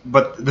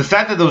 but the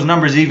fact that those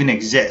numbers even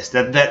exist,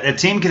 that a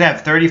team can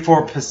have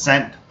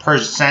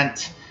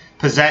 34%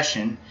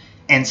 possession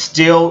and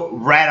still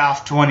rat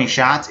off 20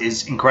 shots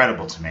is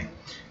incredible to me.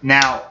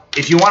 Now,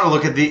 if you want to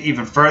look at the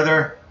even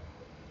further,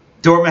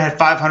 Dortmund had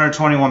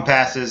 521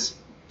 passes,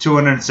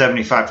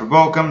 275 for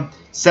Bochum,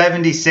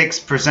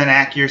 76%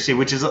 accuracy,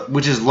 which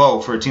is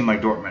low for a team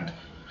like Dortmund,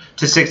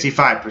 to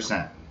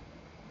 65%.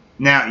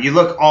 Now, you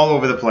look all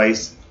over the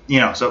place,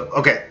 so,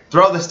 okay,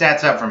 throw the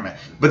stats out for a minute.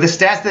 But the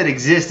stats that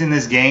exist in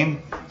this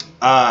game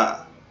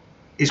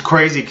is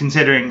crazy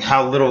considering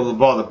how little of the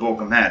ball that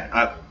Bochum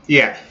had.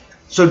 Yeah.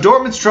 So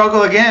Dortmund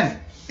struggle again.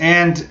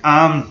 And,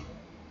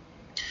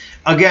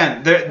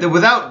 again, they're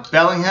without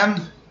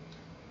Bellingham,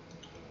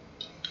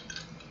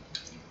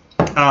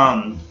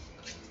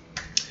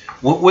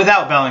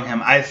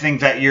 I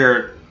think that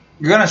you're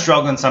going to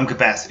struggle in some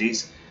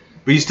capacities.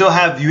 But you still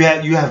have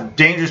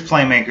dangerous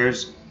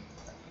playmakers.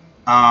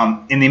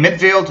 In the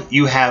midfield,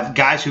 you have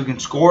guys who can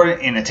score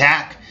in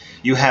attack.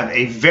 You have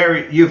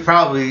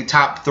probably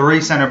top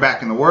 3 center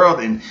back in the world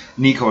in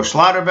Nico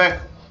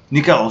Schlotterbeck.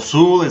 Nika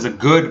Osul is a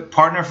good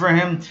partner for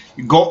him.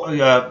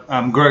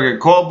 Gregory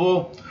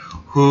Kobel,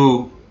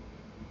 who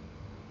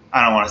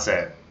I don't want to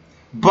say it,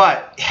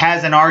 but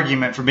has an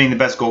argument for being the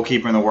best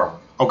goalkeeper in the world.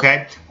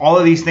 Okay, all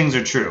of these things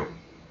are true.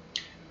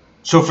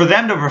 So for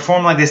them to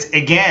perform like this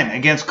again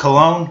against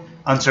Cologne,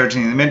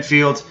 uncertainty in the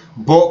midfield,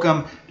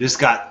 Bochum just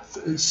got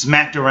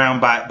smacked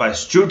around by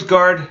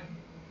Stuttgart,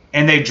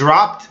 and they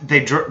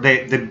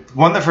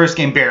won the first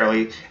game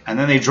barely, and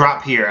then they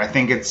drop here. I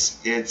think it's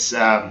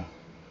a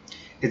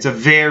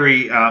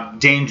very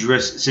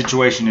dangerous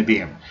situation to be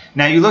in.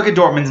 Now you look at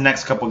Dortmund's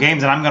next couple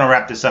games, and I'm going to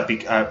wrap this up.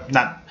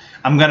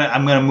 I'm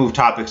gonna move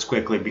topics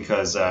quickly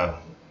because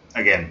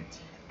again,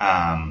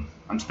 I'm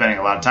spending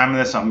a lot of time on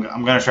this. So I'm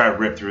going to try to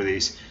rip through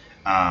these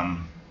to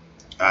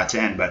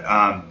end.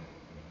 But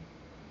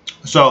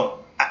so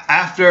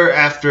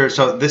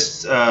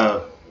this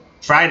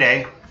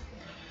Friday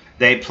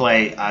they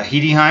play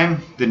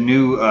Heidenheim, the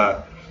new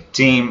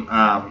team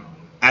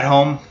at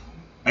home.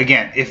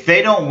 Again, if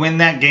they don't win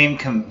that game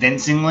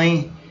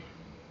convincingly,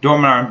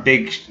 Dortmund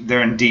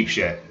they're in deep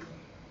shit.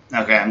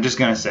 Okay, I'm just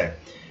gonna say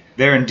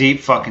they're in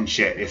deep fucking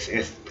shit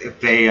if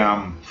they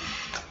don't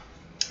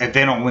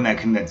win that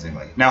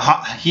convincingly. Now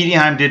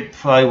Heidenheim did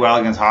play well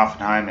against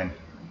Hoffenheim,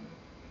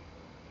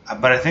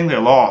 but I think they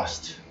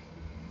lost,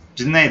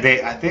 didn't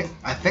they? I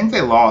think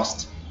they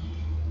lost.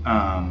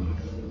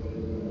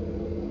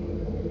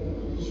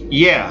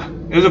 Yeah,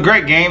 it was a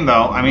great game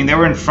though. I mean, they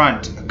were in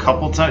front a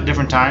couple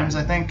different times.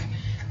 I think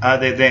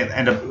they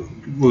end up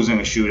losing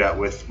a shootout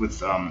with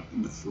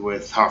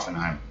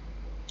Hoffenheim.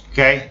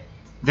 Okay,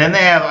 then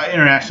they have an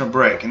international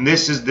break, and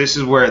this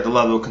is where the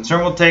level of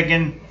concern will take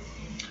in.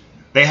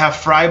 They have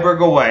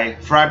Freiburg away.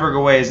 Freiburg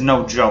away is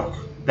no joke.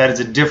 That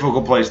is a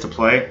difficult place to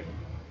play.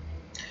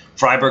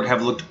 Freiburg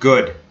have looked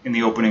good in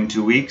the opening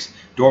 2 weeks.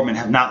 Dortmund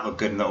have not looked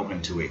good in the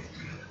opening 2 weeks.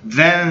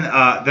 Then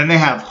they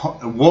have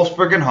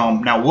Wolfsburg at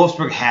home. Now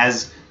Wolfsburg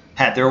has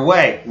had their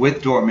way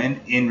with Dortmund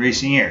in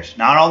recent years.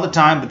 Not all the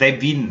time, but they've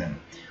beaten them.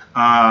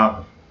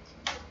 And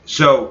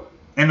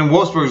the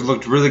Wolfsburg's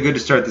looked really good to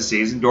start the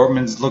season.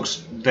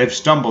 They've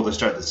stumbled to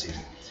start the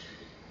season.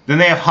 Then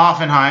they have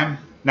Hoffenheim,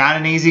 not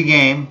an easy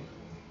game.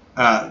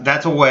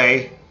 That's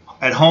away.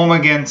 At home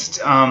against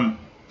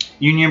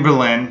Union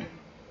Berlin.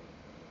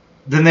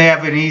 Then they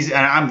have an easy,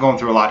 and I'm going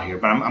through a lot here,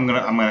 but I'm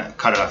gonna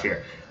cut it off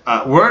here.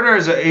 Werder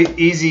is an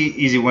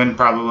easy win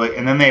probably,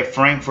 and then they have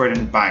Frankfurt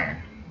and Bayern.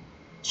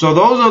 So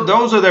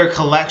those are their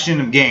collection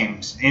of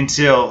games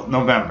until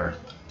November.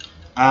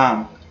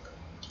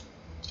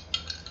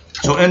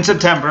 So in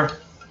September,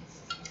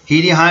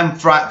 Heidenheim,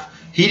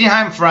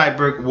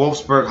 Freiburg,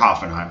 Wolfsburg,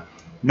 Hoffenheim.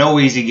 No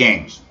easy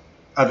games.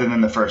 other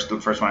than the first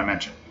one I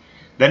mentioned.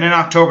 Then in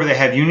October they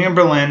have Union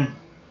Berlin,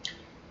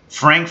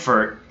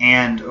 Frankfurt,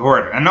 and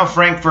Hertha. I know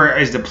Frankfurt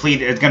is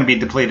depleted. It's going to be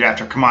depleted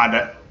after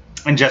Kamada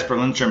and Jesper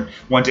Lindstrom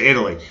went to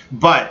Italy.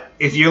 But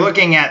if you're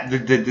looking at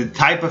the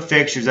type of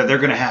fixtures that they're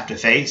going to have to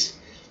face,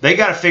 they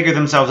got to figure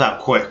themselves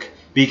out quick.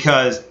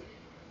 Because,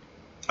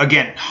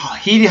 again,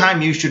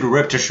 Heidenheim you should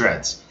rip to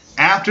shreds.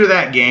 After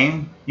that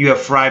game, you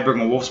have Freiburg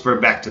and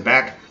Wolfsburg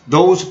back-to-back.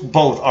 Those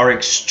both are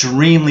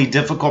extremely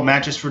difficult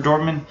matches for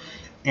Dortmund.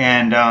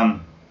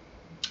 And,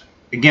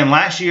 again,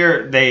 last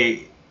year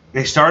they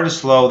started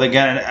slow. They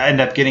end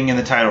up getting in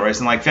the title race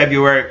in like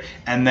February,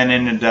 and then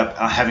ended up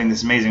having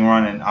this amazing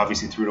run and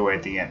obviously threw it away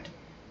at the end.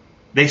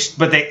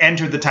 But they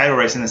entered the title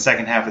race in the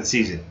second half of the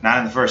season, not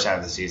in the first half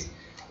of the season.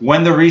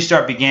 When the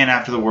restart began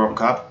after the World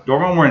Cup,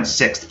 Dortmund were in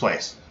 6th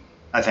place,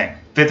 I think.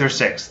 5th or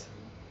 6th.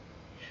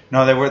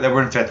 No, they were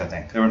in 5th, I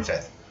think. They were in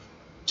 5th.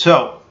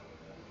 So,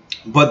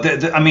 but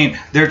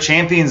their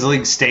Champions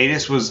League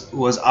status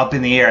was up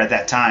in the air at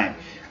that time.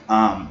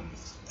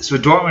 So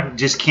Dortmund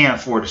just can't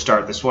afford to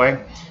start this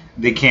way.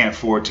 They can't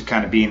afford to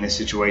kind of be in this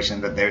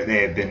situation that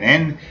they have been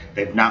in.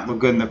 They've not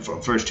looked good in the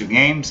first 2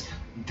 games.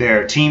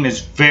 Their team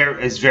is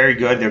very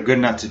good. They're good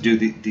enough to do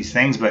these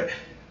things, but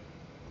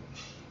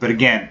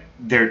again,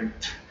 they're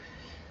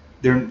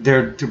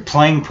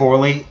playing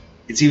poorly.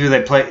 It's either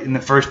they play in the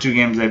first 2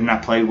 games they've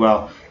not played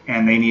well,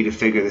 and they need to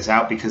figure this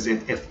out, because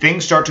if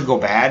things start to go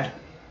bad,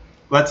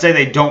 let's say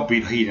they don't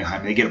beat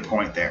Heidenheim, they get a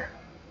point there,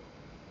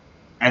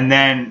 and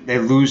then they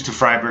lose to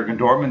Freiburg and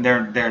Dortmund,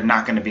 they're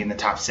not going to be in the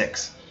top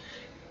 6.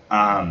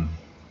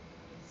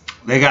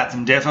 They got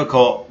some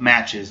difficult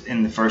matches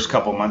in the first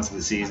couple months of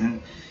the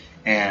season,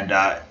 and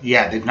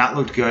they've not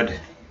looked good.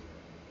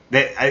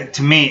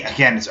 To me,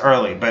 again, it's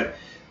early, but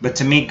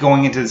to me,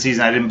 going into the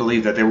season, I didn't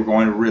believe that they were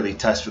going to really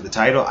test for the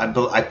title.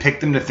 I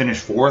picked them to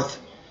finish 4th,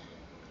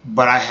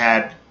 but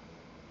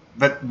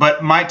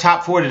my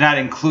top 4 did not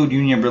include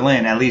Union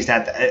Berlin, at least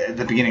at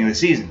the beginning of the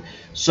season.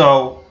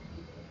 So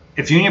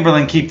if Union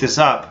Berlin keep this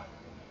up,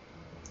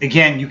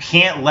 again, you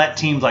can't let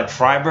teams like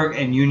Freiburg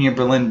and Union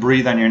Berlin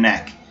breathe on your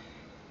neck.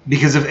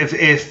 Because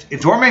if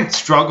Dortmund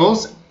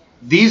struggles,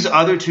 these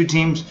other 2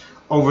 teams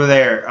over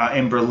there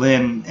in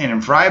Berlin and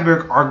in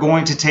Freiburg are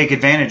going to take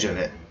advantage of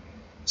it.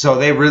 So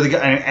they really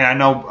got, and I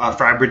know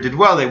Freiburg did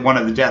well. They won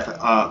at the death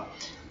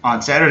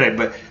on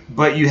Saturday,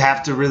 but you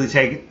have to really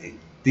take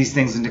these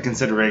things into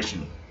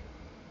consideration.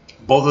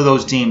 Both of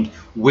those teams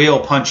will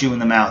punch you in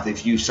the mouth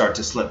if you start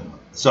to slip.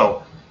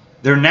 So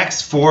their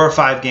next 4 or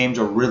 5 games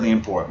are really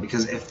important,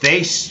 because if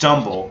they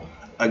stumble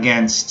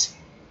against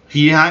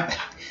Heidenheim,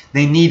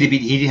 they need to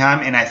beat Heidenheim,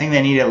 and I think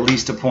they need at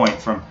least a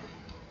point from.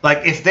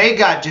 Like if they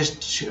got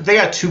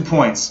 2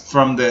 points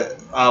from the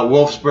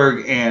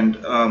Wolfsburg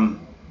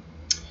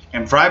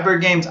and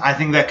Freiburg games, I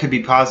think that could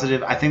be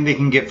positive. I think they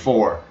can get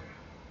 4.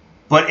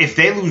 But if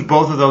they lose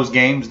both of those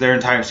games, their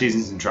entire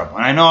season's in trouble.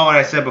 And I know what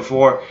I said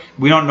before.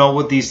 We don't know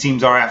what these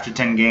teams are after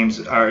 10 games,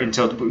 or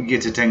until we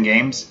get to 10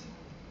 games.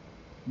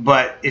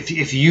 But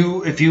if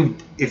you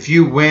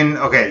win,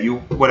 okay,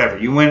 you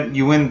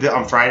win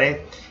on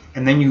Friday,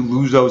 and then you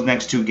lose those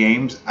next 2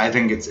 games, I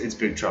think it's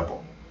big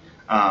trouble.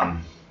 But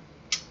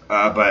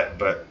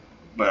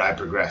I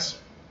progress.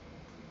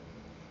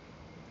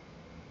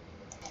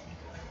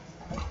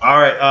 All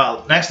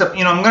right. Next up,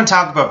 I'm going to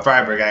talk about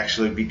Freiburg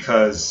actually,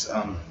 because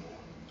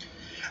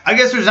I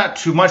guess there's not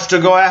too much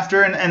to go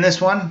after in this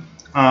one.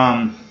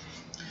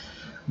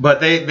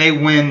 But they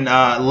win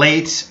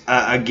late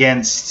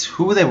against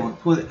who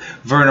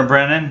Werder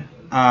Bremen.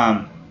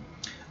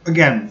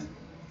 Again,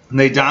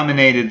 they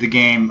dominated the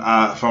game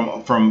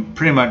from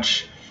pretty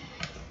much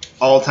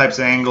all types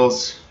of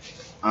angles.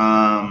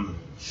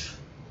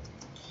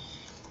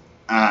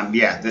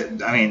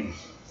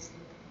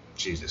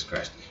 Jesus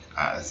Christ.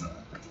 That's not.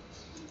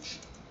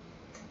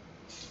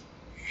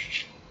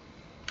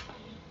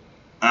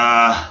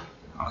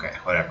 Okay,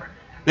 whatever.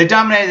 They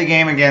dominated the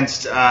game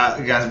against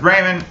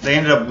Bremen. They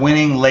ended up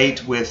winning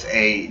late with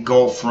a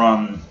goal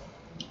from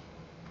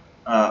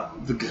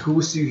who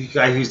was the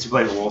guy who used to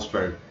play for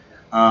Wolfsburg?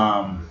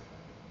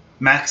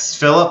 Max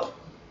Philipp,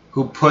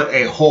 who put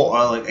a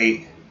hole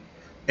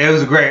it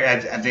was great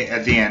at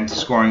the end,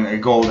 scoring a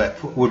goal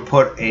that would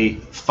put a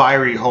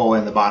fiery hole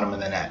in the bottom of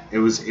the net. It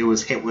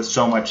was hit with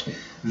so much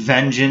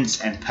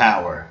vengeance and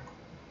power.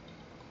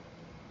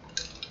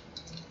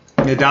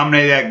 They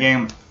dominated that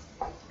game.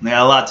 They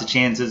had lots of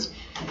chances.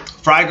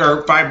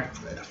 Freiburg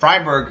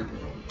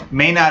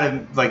may not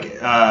have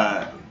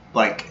how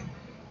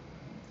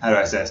do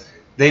I say this?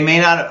 They may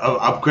not have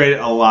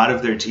upgraded a lot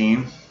of their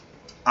team,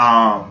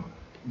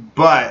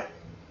 but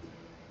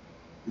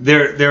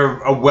they're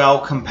a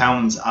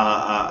well-compounded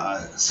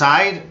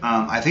side.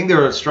 I think they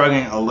were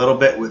struggling a little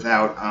bit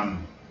without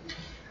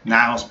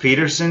Niles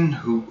Peterson,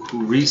 who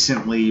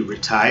recently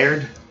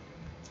retired.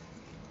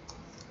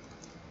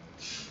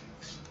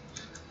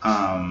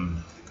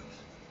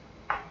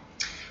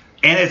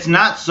 And it's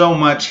not so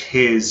much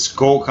his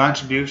goal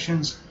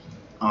contributions,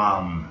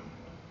 and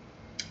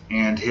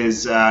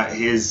his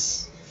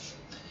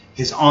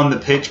his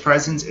on-the-pitch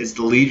presence. It's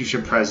the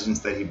leadership presence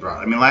that he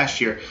brought. I mean,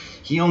 last year,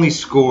 he only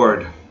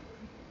scored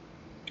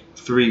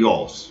 3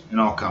 goals in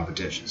all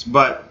competitions.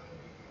 But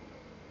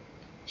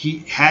he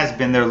has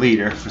been their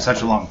leader for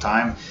such a long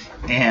time.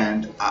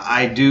 And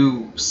I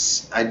do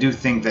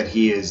think that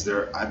he is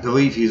I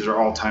believe he's their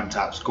all-time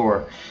top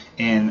scorer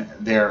in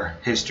their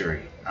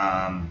history.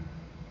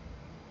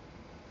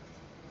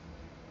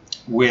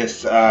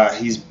 He's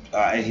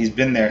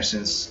been there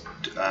since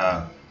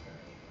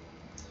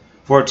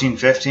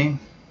 14-15.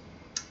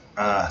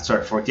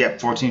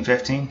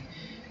 14-15,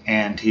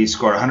 and he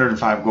scored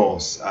 105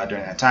 goals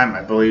during that time.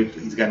 I believe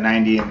he's got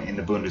 90 in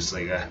the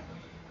Bundesliga.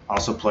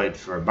 Also played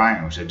for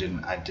Bayern, which I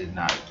did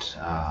not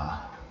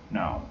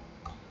know.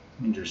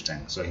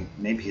 Interesting. So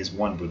maybe he has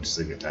 1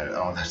 Bundesliga title.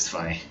 Oh, that's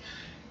funny.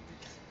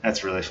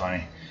 That's really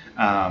funny.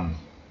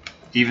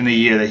 Even the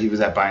year that he was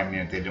at Bayern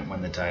Munich, they didn't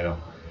win the title.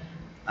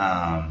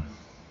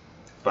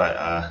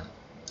 But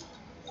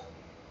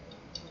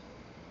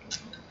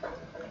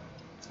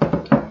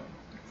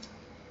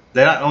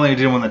they not only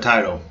didn't win the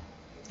title,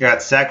 they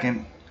got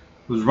second,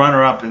 was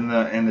runner-up in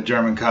the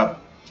German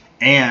Cup,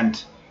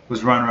 and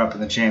was runner-up in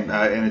the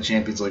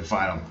Champions League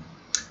final.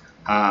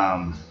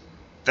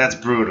 That's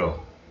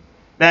brutal.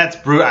 That's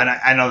brutal.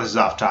 I know this is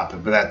off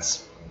topic, but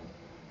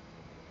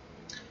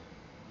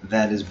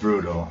that is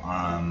brutal.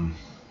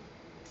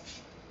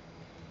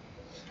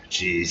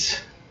 Jeez.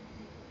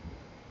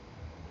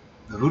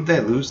 Who'd they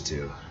lose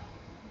to?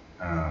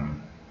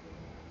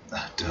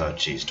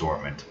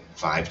 Dortmund.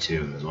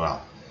 5-2 as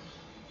well.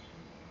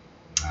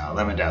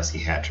 Lewandowski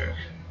hat-trick.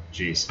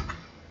 Jeez.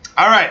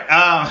 All right.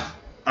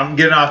 I'm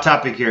getting off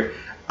topic here.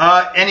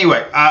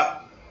 Anyway,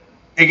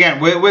 again,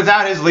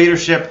 without his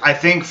leadership, I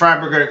think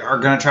Freiburg are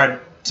going to try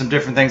some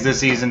different things this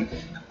season.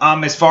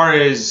 As far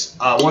as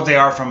what they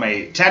are from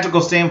a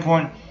tactical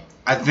standpoint,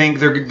 I think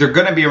they're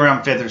going to be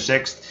around 5th or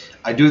 6th.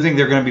 I do think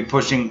they're going to be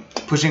pushing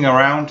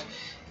around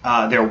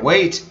their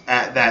weight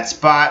at that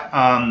spot.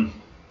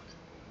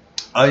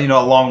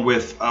 Along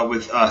with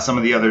some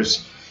of the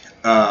others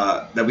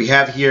that we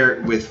have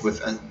here with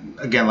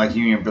again, like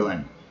Union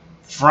Berlin.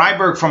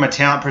 Freiburg, from a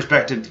talent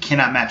perspective,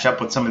 cannot match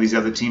up with some of these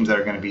other teams that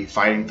are going to be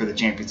fighting for the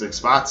Champions League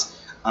spots.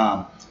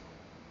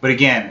 But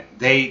again,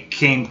 they've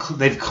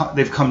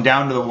come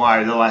down to the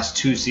wire the last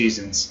 2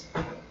 seasons,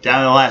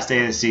 down to the last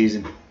day of the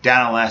season,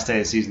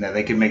 that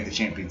they could make the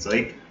Champions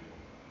League.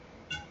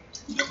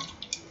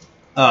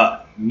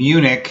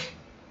 Munich,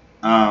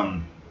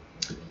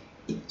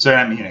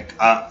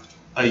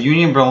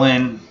 Union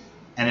Berlin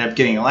ended up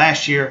getting it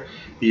last year.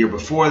 The year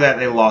before that,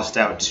 they lost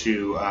out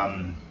to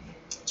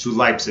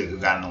Leipzig, who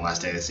got in the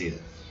last day of the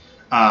season.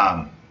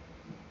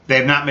 They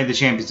have not made the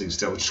Champions League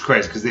still, which is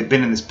crazy because they've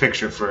been in this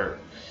picture for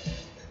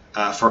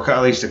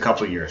at least a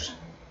couple of years.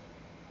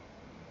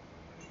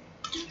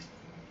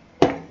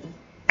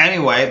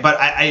 Anyway, but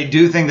I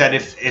do think that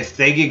if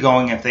they get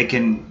going, if they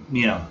can,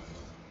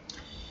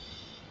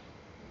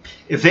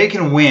 if they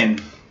can win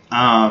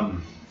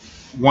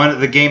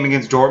the game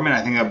against Dortmund,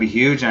 I think that'll be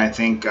huge. And I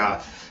think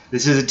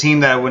this is a team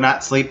that I would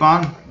not sleep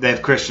on. They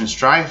have Christian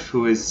Streich,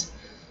 who has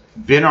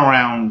been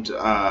around,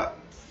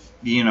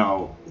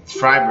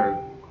 Freiburg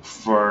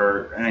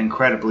for an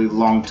incredibly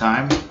long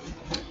time.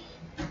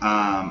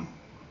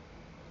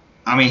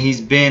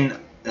 He's been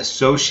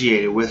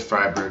associated with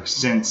Freiburg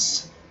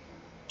since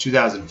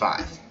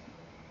 2005.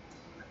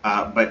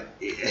 But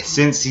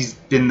since he's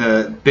been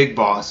the big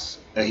boss,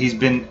 he's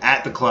been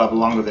at the club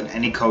longer than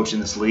any coach in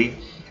this league,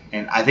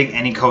 and I think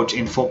any coach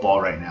in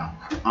football right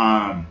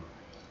now.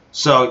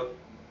 So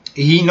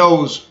he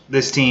knows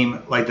this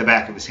team like the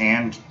back of his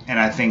hand, and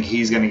I think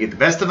he's going to get the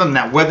best of them.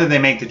 Now, whether they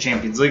make the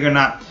Champions League or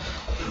not,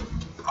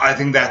 I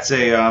think that's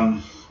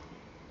a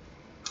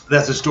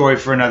story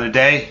for another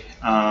day.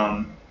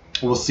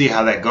 We'll see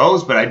how that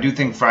goes, but I do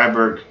think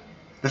Freiburg,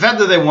 the fact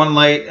that they won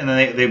late and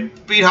then they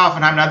beat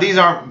Hoffenheim. Now, these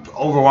aren't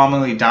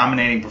overwhelmingly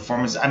dominating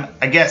performances.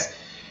 I guess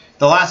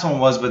the last one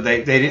was, but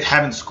they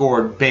haven't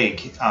scored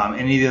big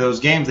in either of those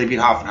games. They beat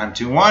Hoffenheim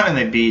 2-1, and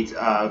they beat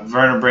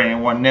Werder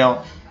Bremen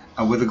 1-0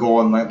 with a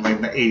goal in like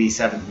the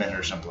 87th minute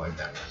or something like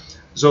that.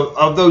 So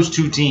of those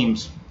two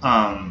teams,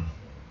 of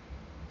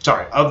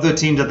the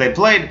teams that they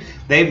played,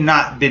 they've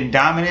not been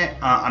dominant.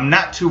 I'm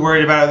not too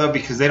worried about it, though,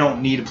 because they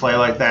don't need to play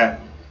like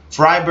that.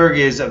 Freiburg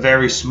is a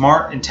very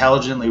smart,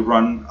 intelligently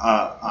run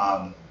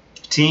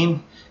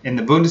team. In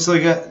the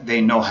Bundesliga, they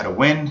know how to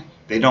win.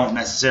 They don't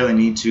necessarily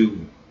need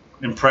to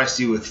impress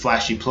you with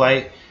flashy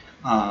play.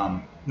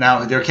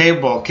 Now, they're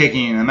capable of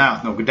kicking you in the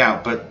mouth, no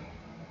doubt, but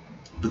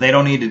they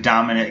don't need to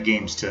dominate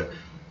games to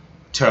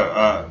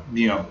show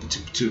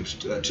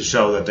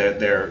that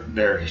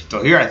they're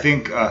still here. I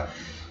think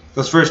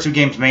those first 2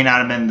 games may not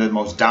have been the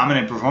most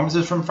dominant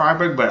performances from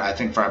Freiburg, but I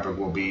think Freiburg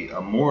will be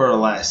more or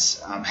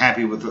less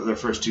happy with their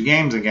first 2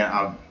 games. Again,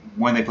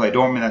 when they play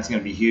Dortmund, that's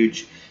going to be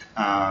huge.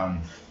 But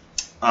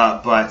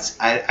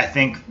I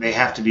think they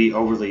have to be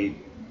they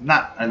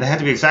have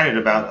to be excited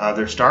about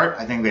their start.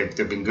 I think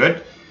they've been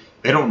good.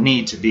 They don't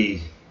need to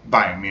be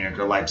Bayern Munich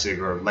or Leipzig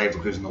or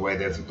Leverkusen the way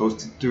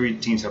those 3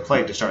 teams have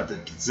played to start the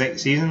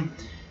season.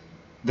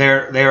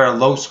 they're a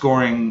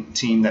low-scoring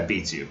team that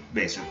beats you,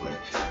 basically.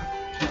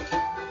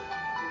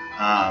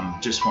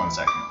 Just 1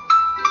 second.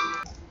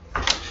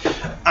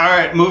 All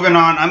right, moving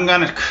on. I'm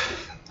gonna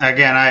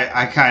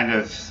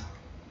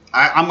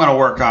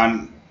work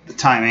on the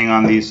timing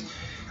on these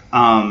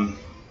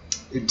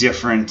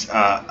different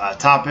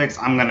topics.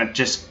 I'm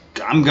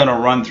gonna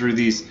run through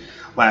these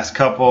last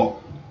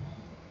couple,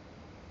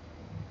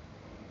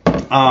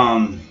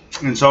 and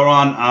so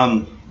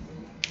on.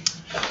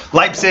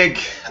 Leipzig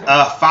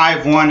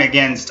 5-1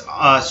 against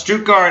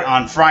Stuttgart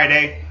on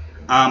Friday.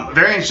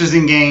 Very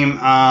interesting game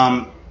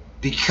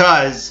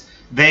because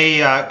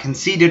they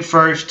conceded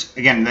first.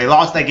 Again, they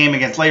lost that game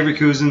against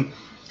Leverkusen.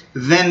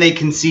 Then they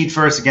concede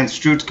first against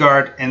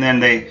Stuttgart, and then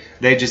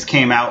they just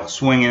came out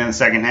swinging in the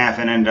second half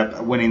and ended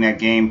up winning that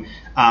game.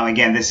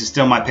 Again, this is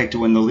still my pick to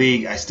win the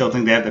league. I still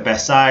think they have the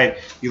best side.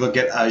 You look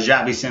at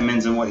Xabi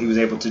Simons and what he was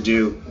able to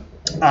do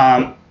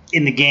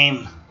in the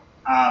game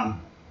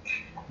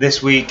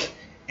this week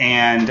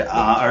and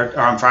or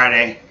on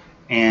Friday,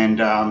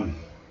 and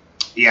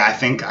I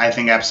think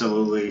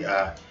absolutely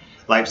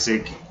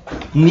Leipzig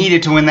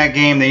needed to win that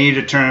game. They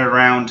needed to turn it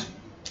around.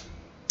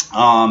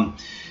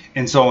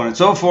 And so on and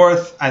so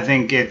forth. I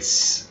think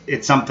it's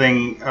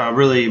something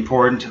really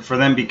important for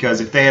them,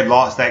 because if they had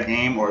lost that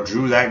game or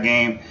drew that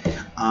game,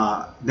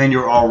 then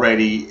you're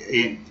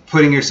already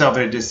putting yourself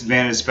at a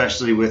disadvantage,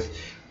 especially with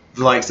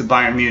the likes of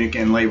Bayern Munich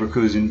and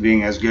Leverkusen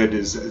being as good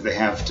as they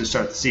have to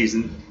start the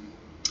season.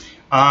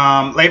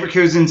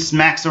 Leverkusen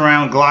smacks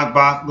around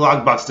Gladbach.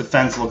 Gladbach's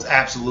defense looks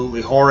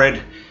absolutely horrid,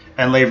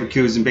 and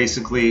Leverkusen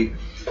basically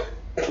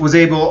was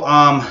able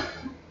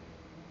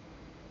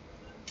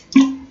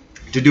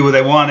to do what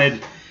they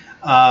wanted.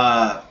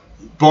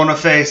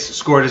 Boniface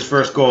scored his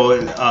first goal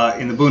in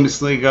the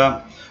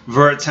Bundesliga.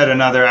 Wirtz had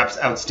another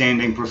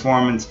outstanding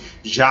performance.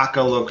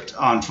 Xhaka looked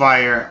on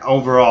fire.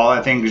 Overall,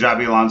 I think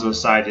Xabi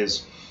Alonso's side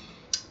is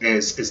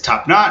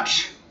top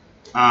notch.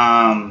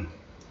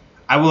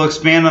 I will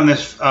expand on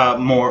this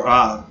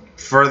more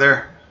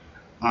further,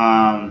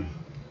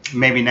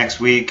 maybe next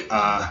week.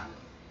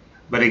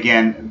 But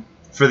again,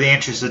 for the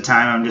interest of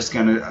time, I'm just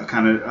going to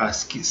kind of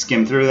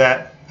skim through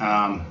that.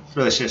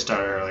 Really should have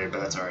started earlier,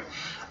 but that's all right.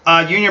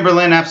 Union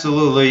Berlin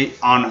absolutely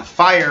on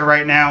fire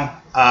right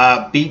now.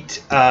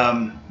 Beat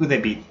who they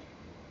beat?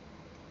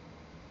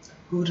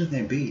 Who did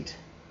they beat?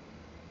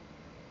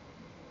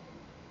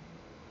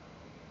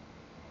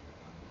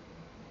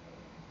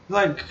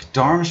 Like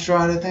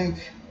Darmstadt, I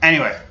think.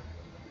 Anyway,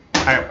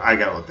 I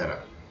gotta look that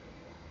up.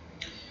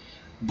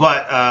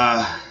 But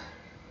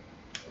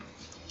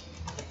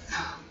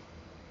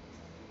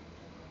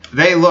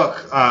they look.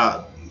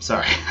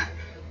 Sorry.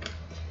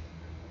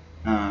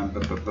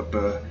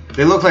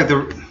 They look like the.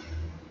 All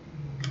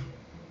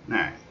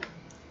right.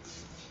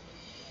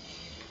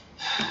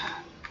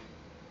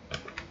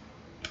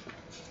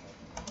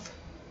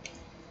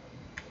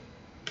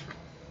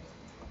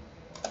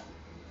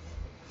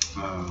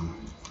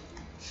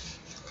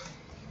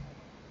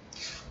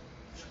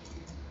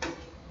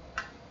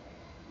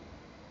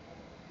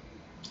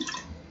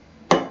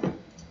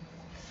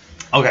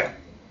 Okay.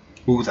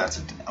 Ooh, that's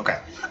a. Okay.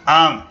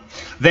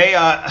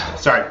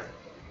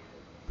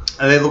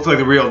 They look like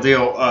the real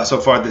deal so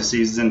far this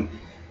season.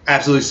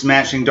 Absolutely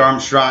smashing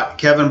Darmstadt.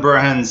 Kevin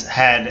Burhans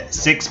had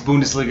 6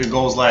 Bundesliga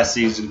goals last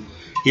season.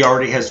 He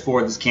already has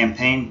 4 this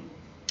campaign.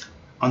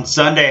 On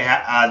Sunday,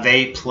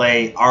 they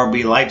play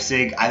RB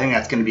Leipzig. I think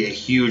that's going to be a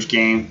huge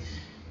game.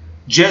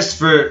 Just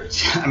for,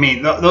 I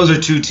mean, those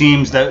are 2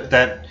 teams that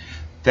have,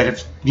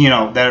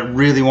 that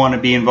really want to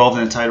be involved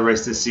in the title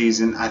race this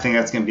season. I think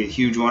that's going to be a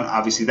huge one.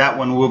 Obviously, that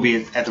one will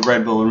be at the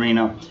Red Bull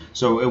Arena,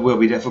 so it will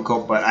be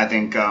difficult. But I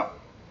think,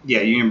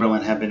 Union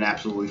Berlin have been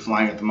absolutely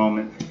flying at the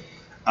moment.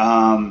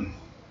 And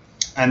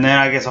then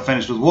I guess I'll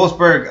finish with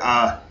Wolfsburg.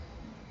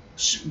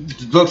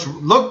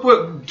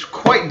 Looked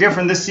quite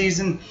different this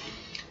season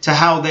to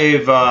how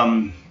they've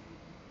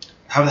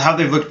how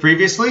they've looked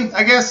previously,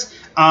 I guess.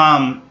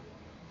 I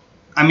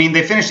mean,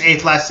 they finished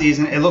 8th last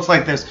season. It looks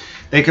like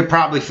they could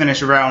probably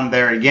finish around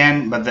there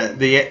again. But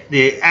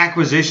the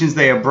acquisitions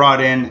they have brought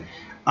in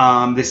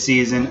this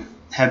season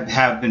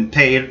have been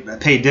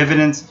paid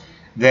dividends.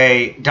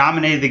 They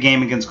dominated the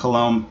game against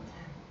Cologne.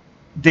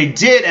 They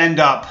did end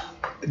up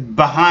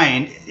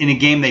behind in a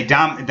game they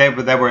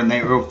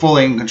were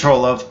fully in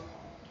control of.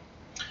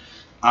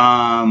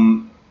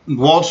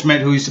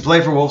 Waldschmidt, who used to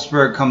play for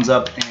Wolfsburg, comes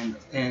up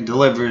and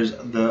delivers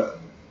the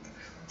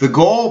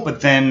goal, but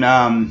then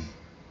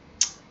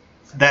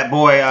that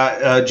boy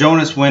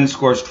Jonas Wind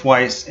scores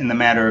twice in the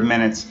matter of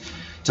minutes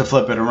to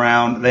flip it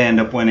around. They end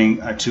up winning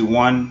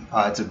 2-1.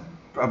 It's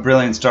a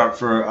brilliant start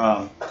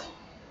for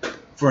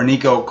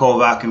Nico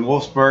Kovac and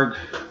Wolfsburg.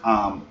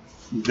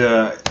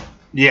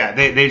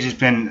 They've just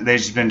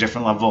been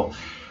different level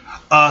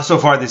so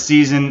far this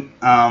season,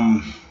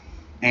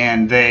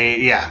 and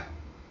they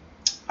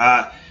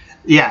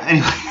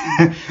anyway,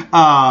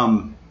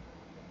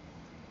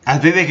 I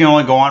think they can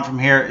only go on from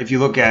here. If you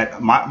look at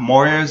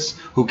Moyes,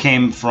 who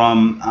came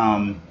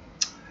from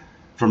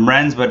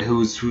Rennes, but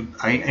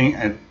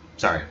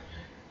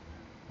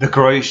the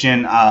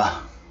Croatian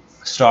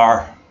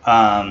star,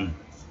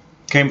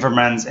 came from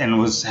Rennes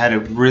and had a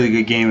really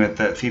good game at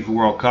the FIFA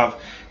World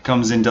Cup.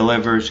 Comes and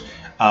delivers.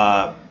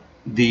 Their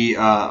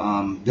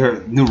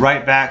new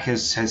right back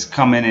has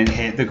come in and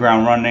hit the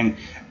ground running.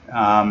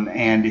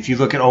 And if you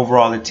look at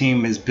overall, the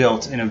team is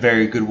built in a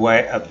very good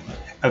way,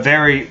 a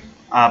very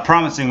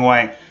promising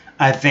way.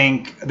 I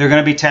think they're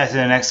going to be tested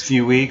in the next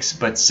few weeks,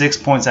 but 6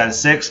 points out of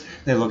 6,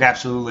 they look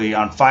absolutely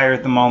on fire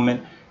at the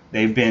moment.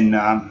 They've been,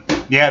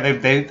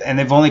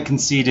 they've only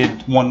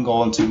conceded 1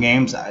 goal in 2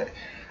 games,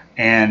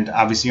 and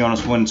obviously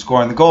Jonas wouldn't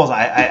scoring the goals.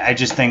 I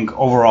just think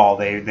overall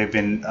they've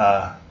been.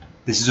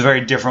 This is a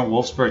very different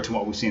Wolfsburg to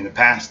what we've seen in the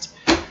past,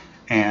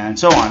 and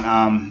so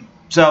on.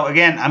 So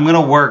again, I'm going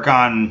to work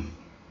on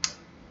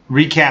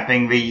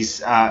recapping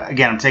these.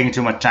 Again, I'm taking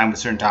too much time with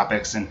certain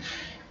topics, and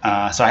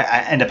so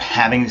I end up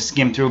having to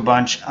skim through a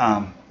bunch.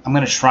 I'm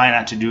going to try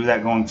not to do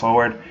that going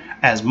forward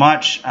as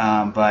much,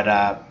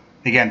 but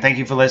again, thank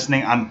you for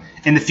listening.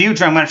 In the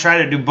future, I'm going to try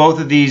to do both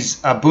of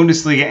these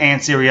Bundesliga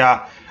and Serie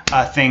A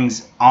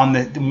things on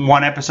the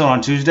one episode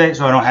on Tuesday,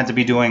 so I don't have to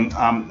be doing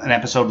an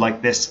episode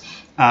like this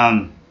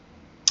in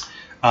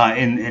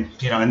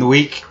the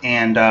week.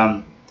 And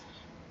I'm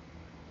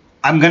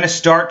going to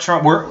start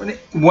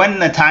when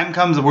the time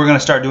comes, we're going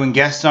to start doing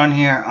guests on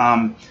here.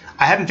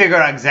 I haven't figured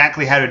out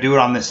exactly how to do it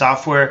on the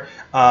software,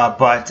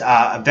 but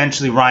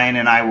eventually Ryan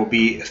and I will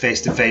be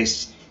face to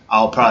face.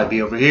 I'll probably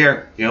be over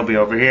here, he'll be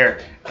over here,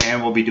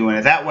 and we'll be doing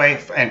it that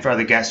way, and for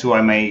other guests who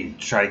I may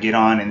try to get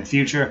on in the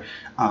future.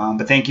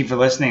 But thank you for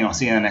listening. I'll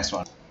see you in the next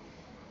one.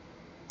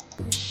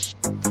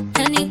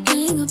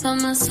 Anything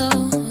about my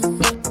soul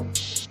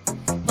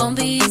won't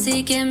be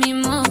easy, get me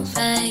more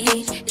fast.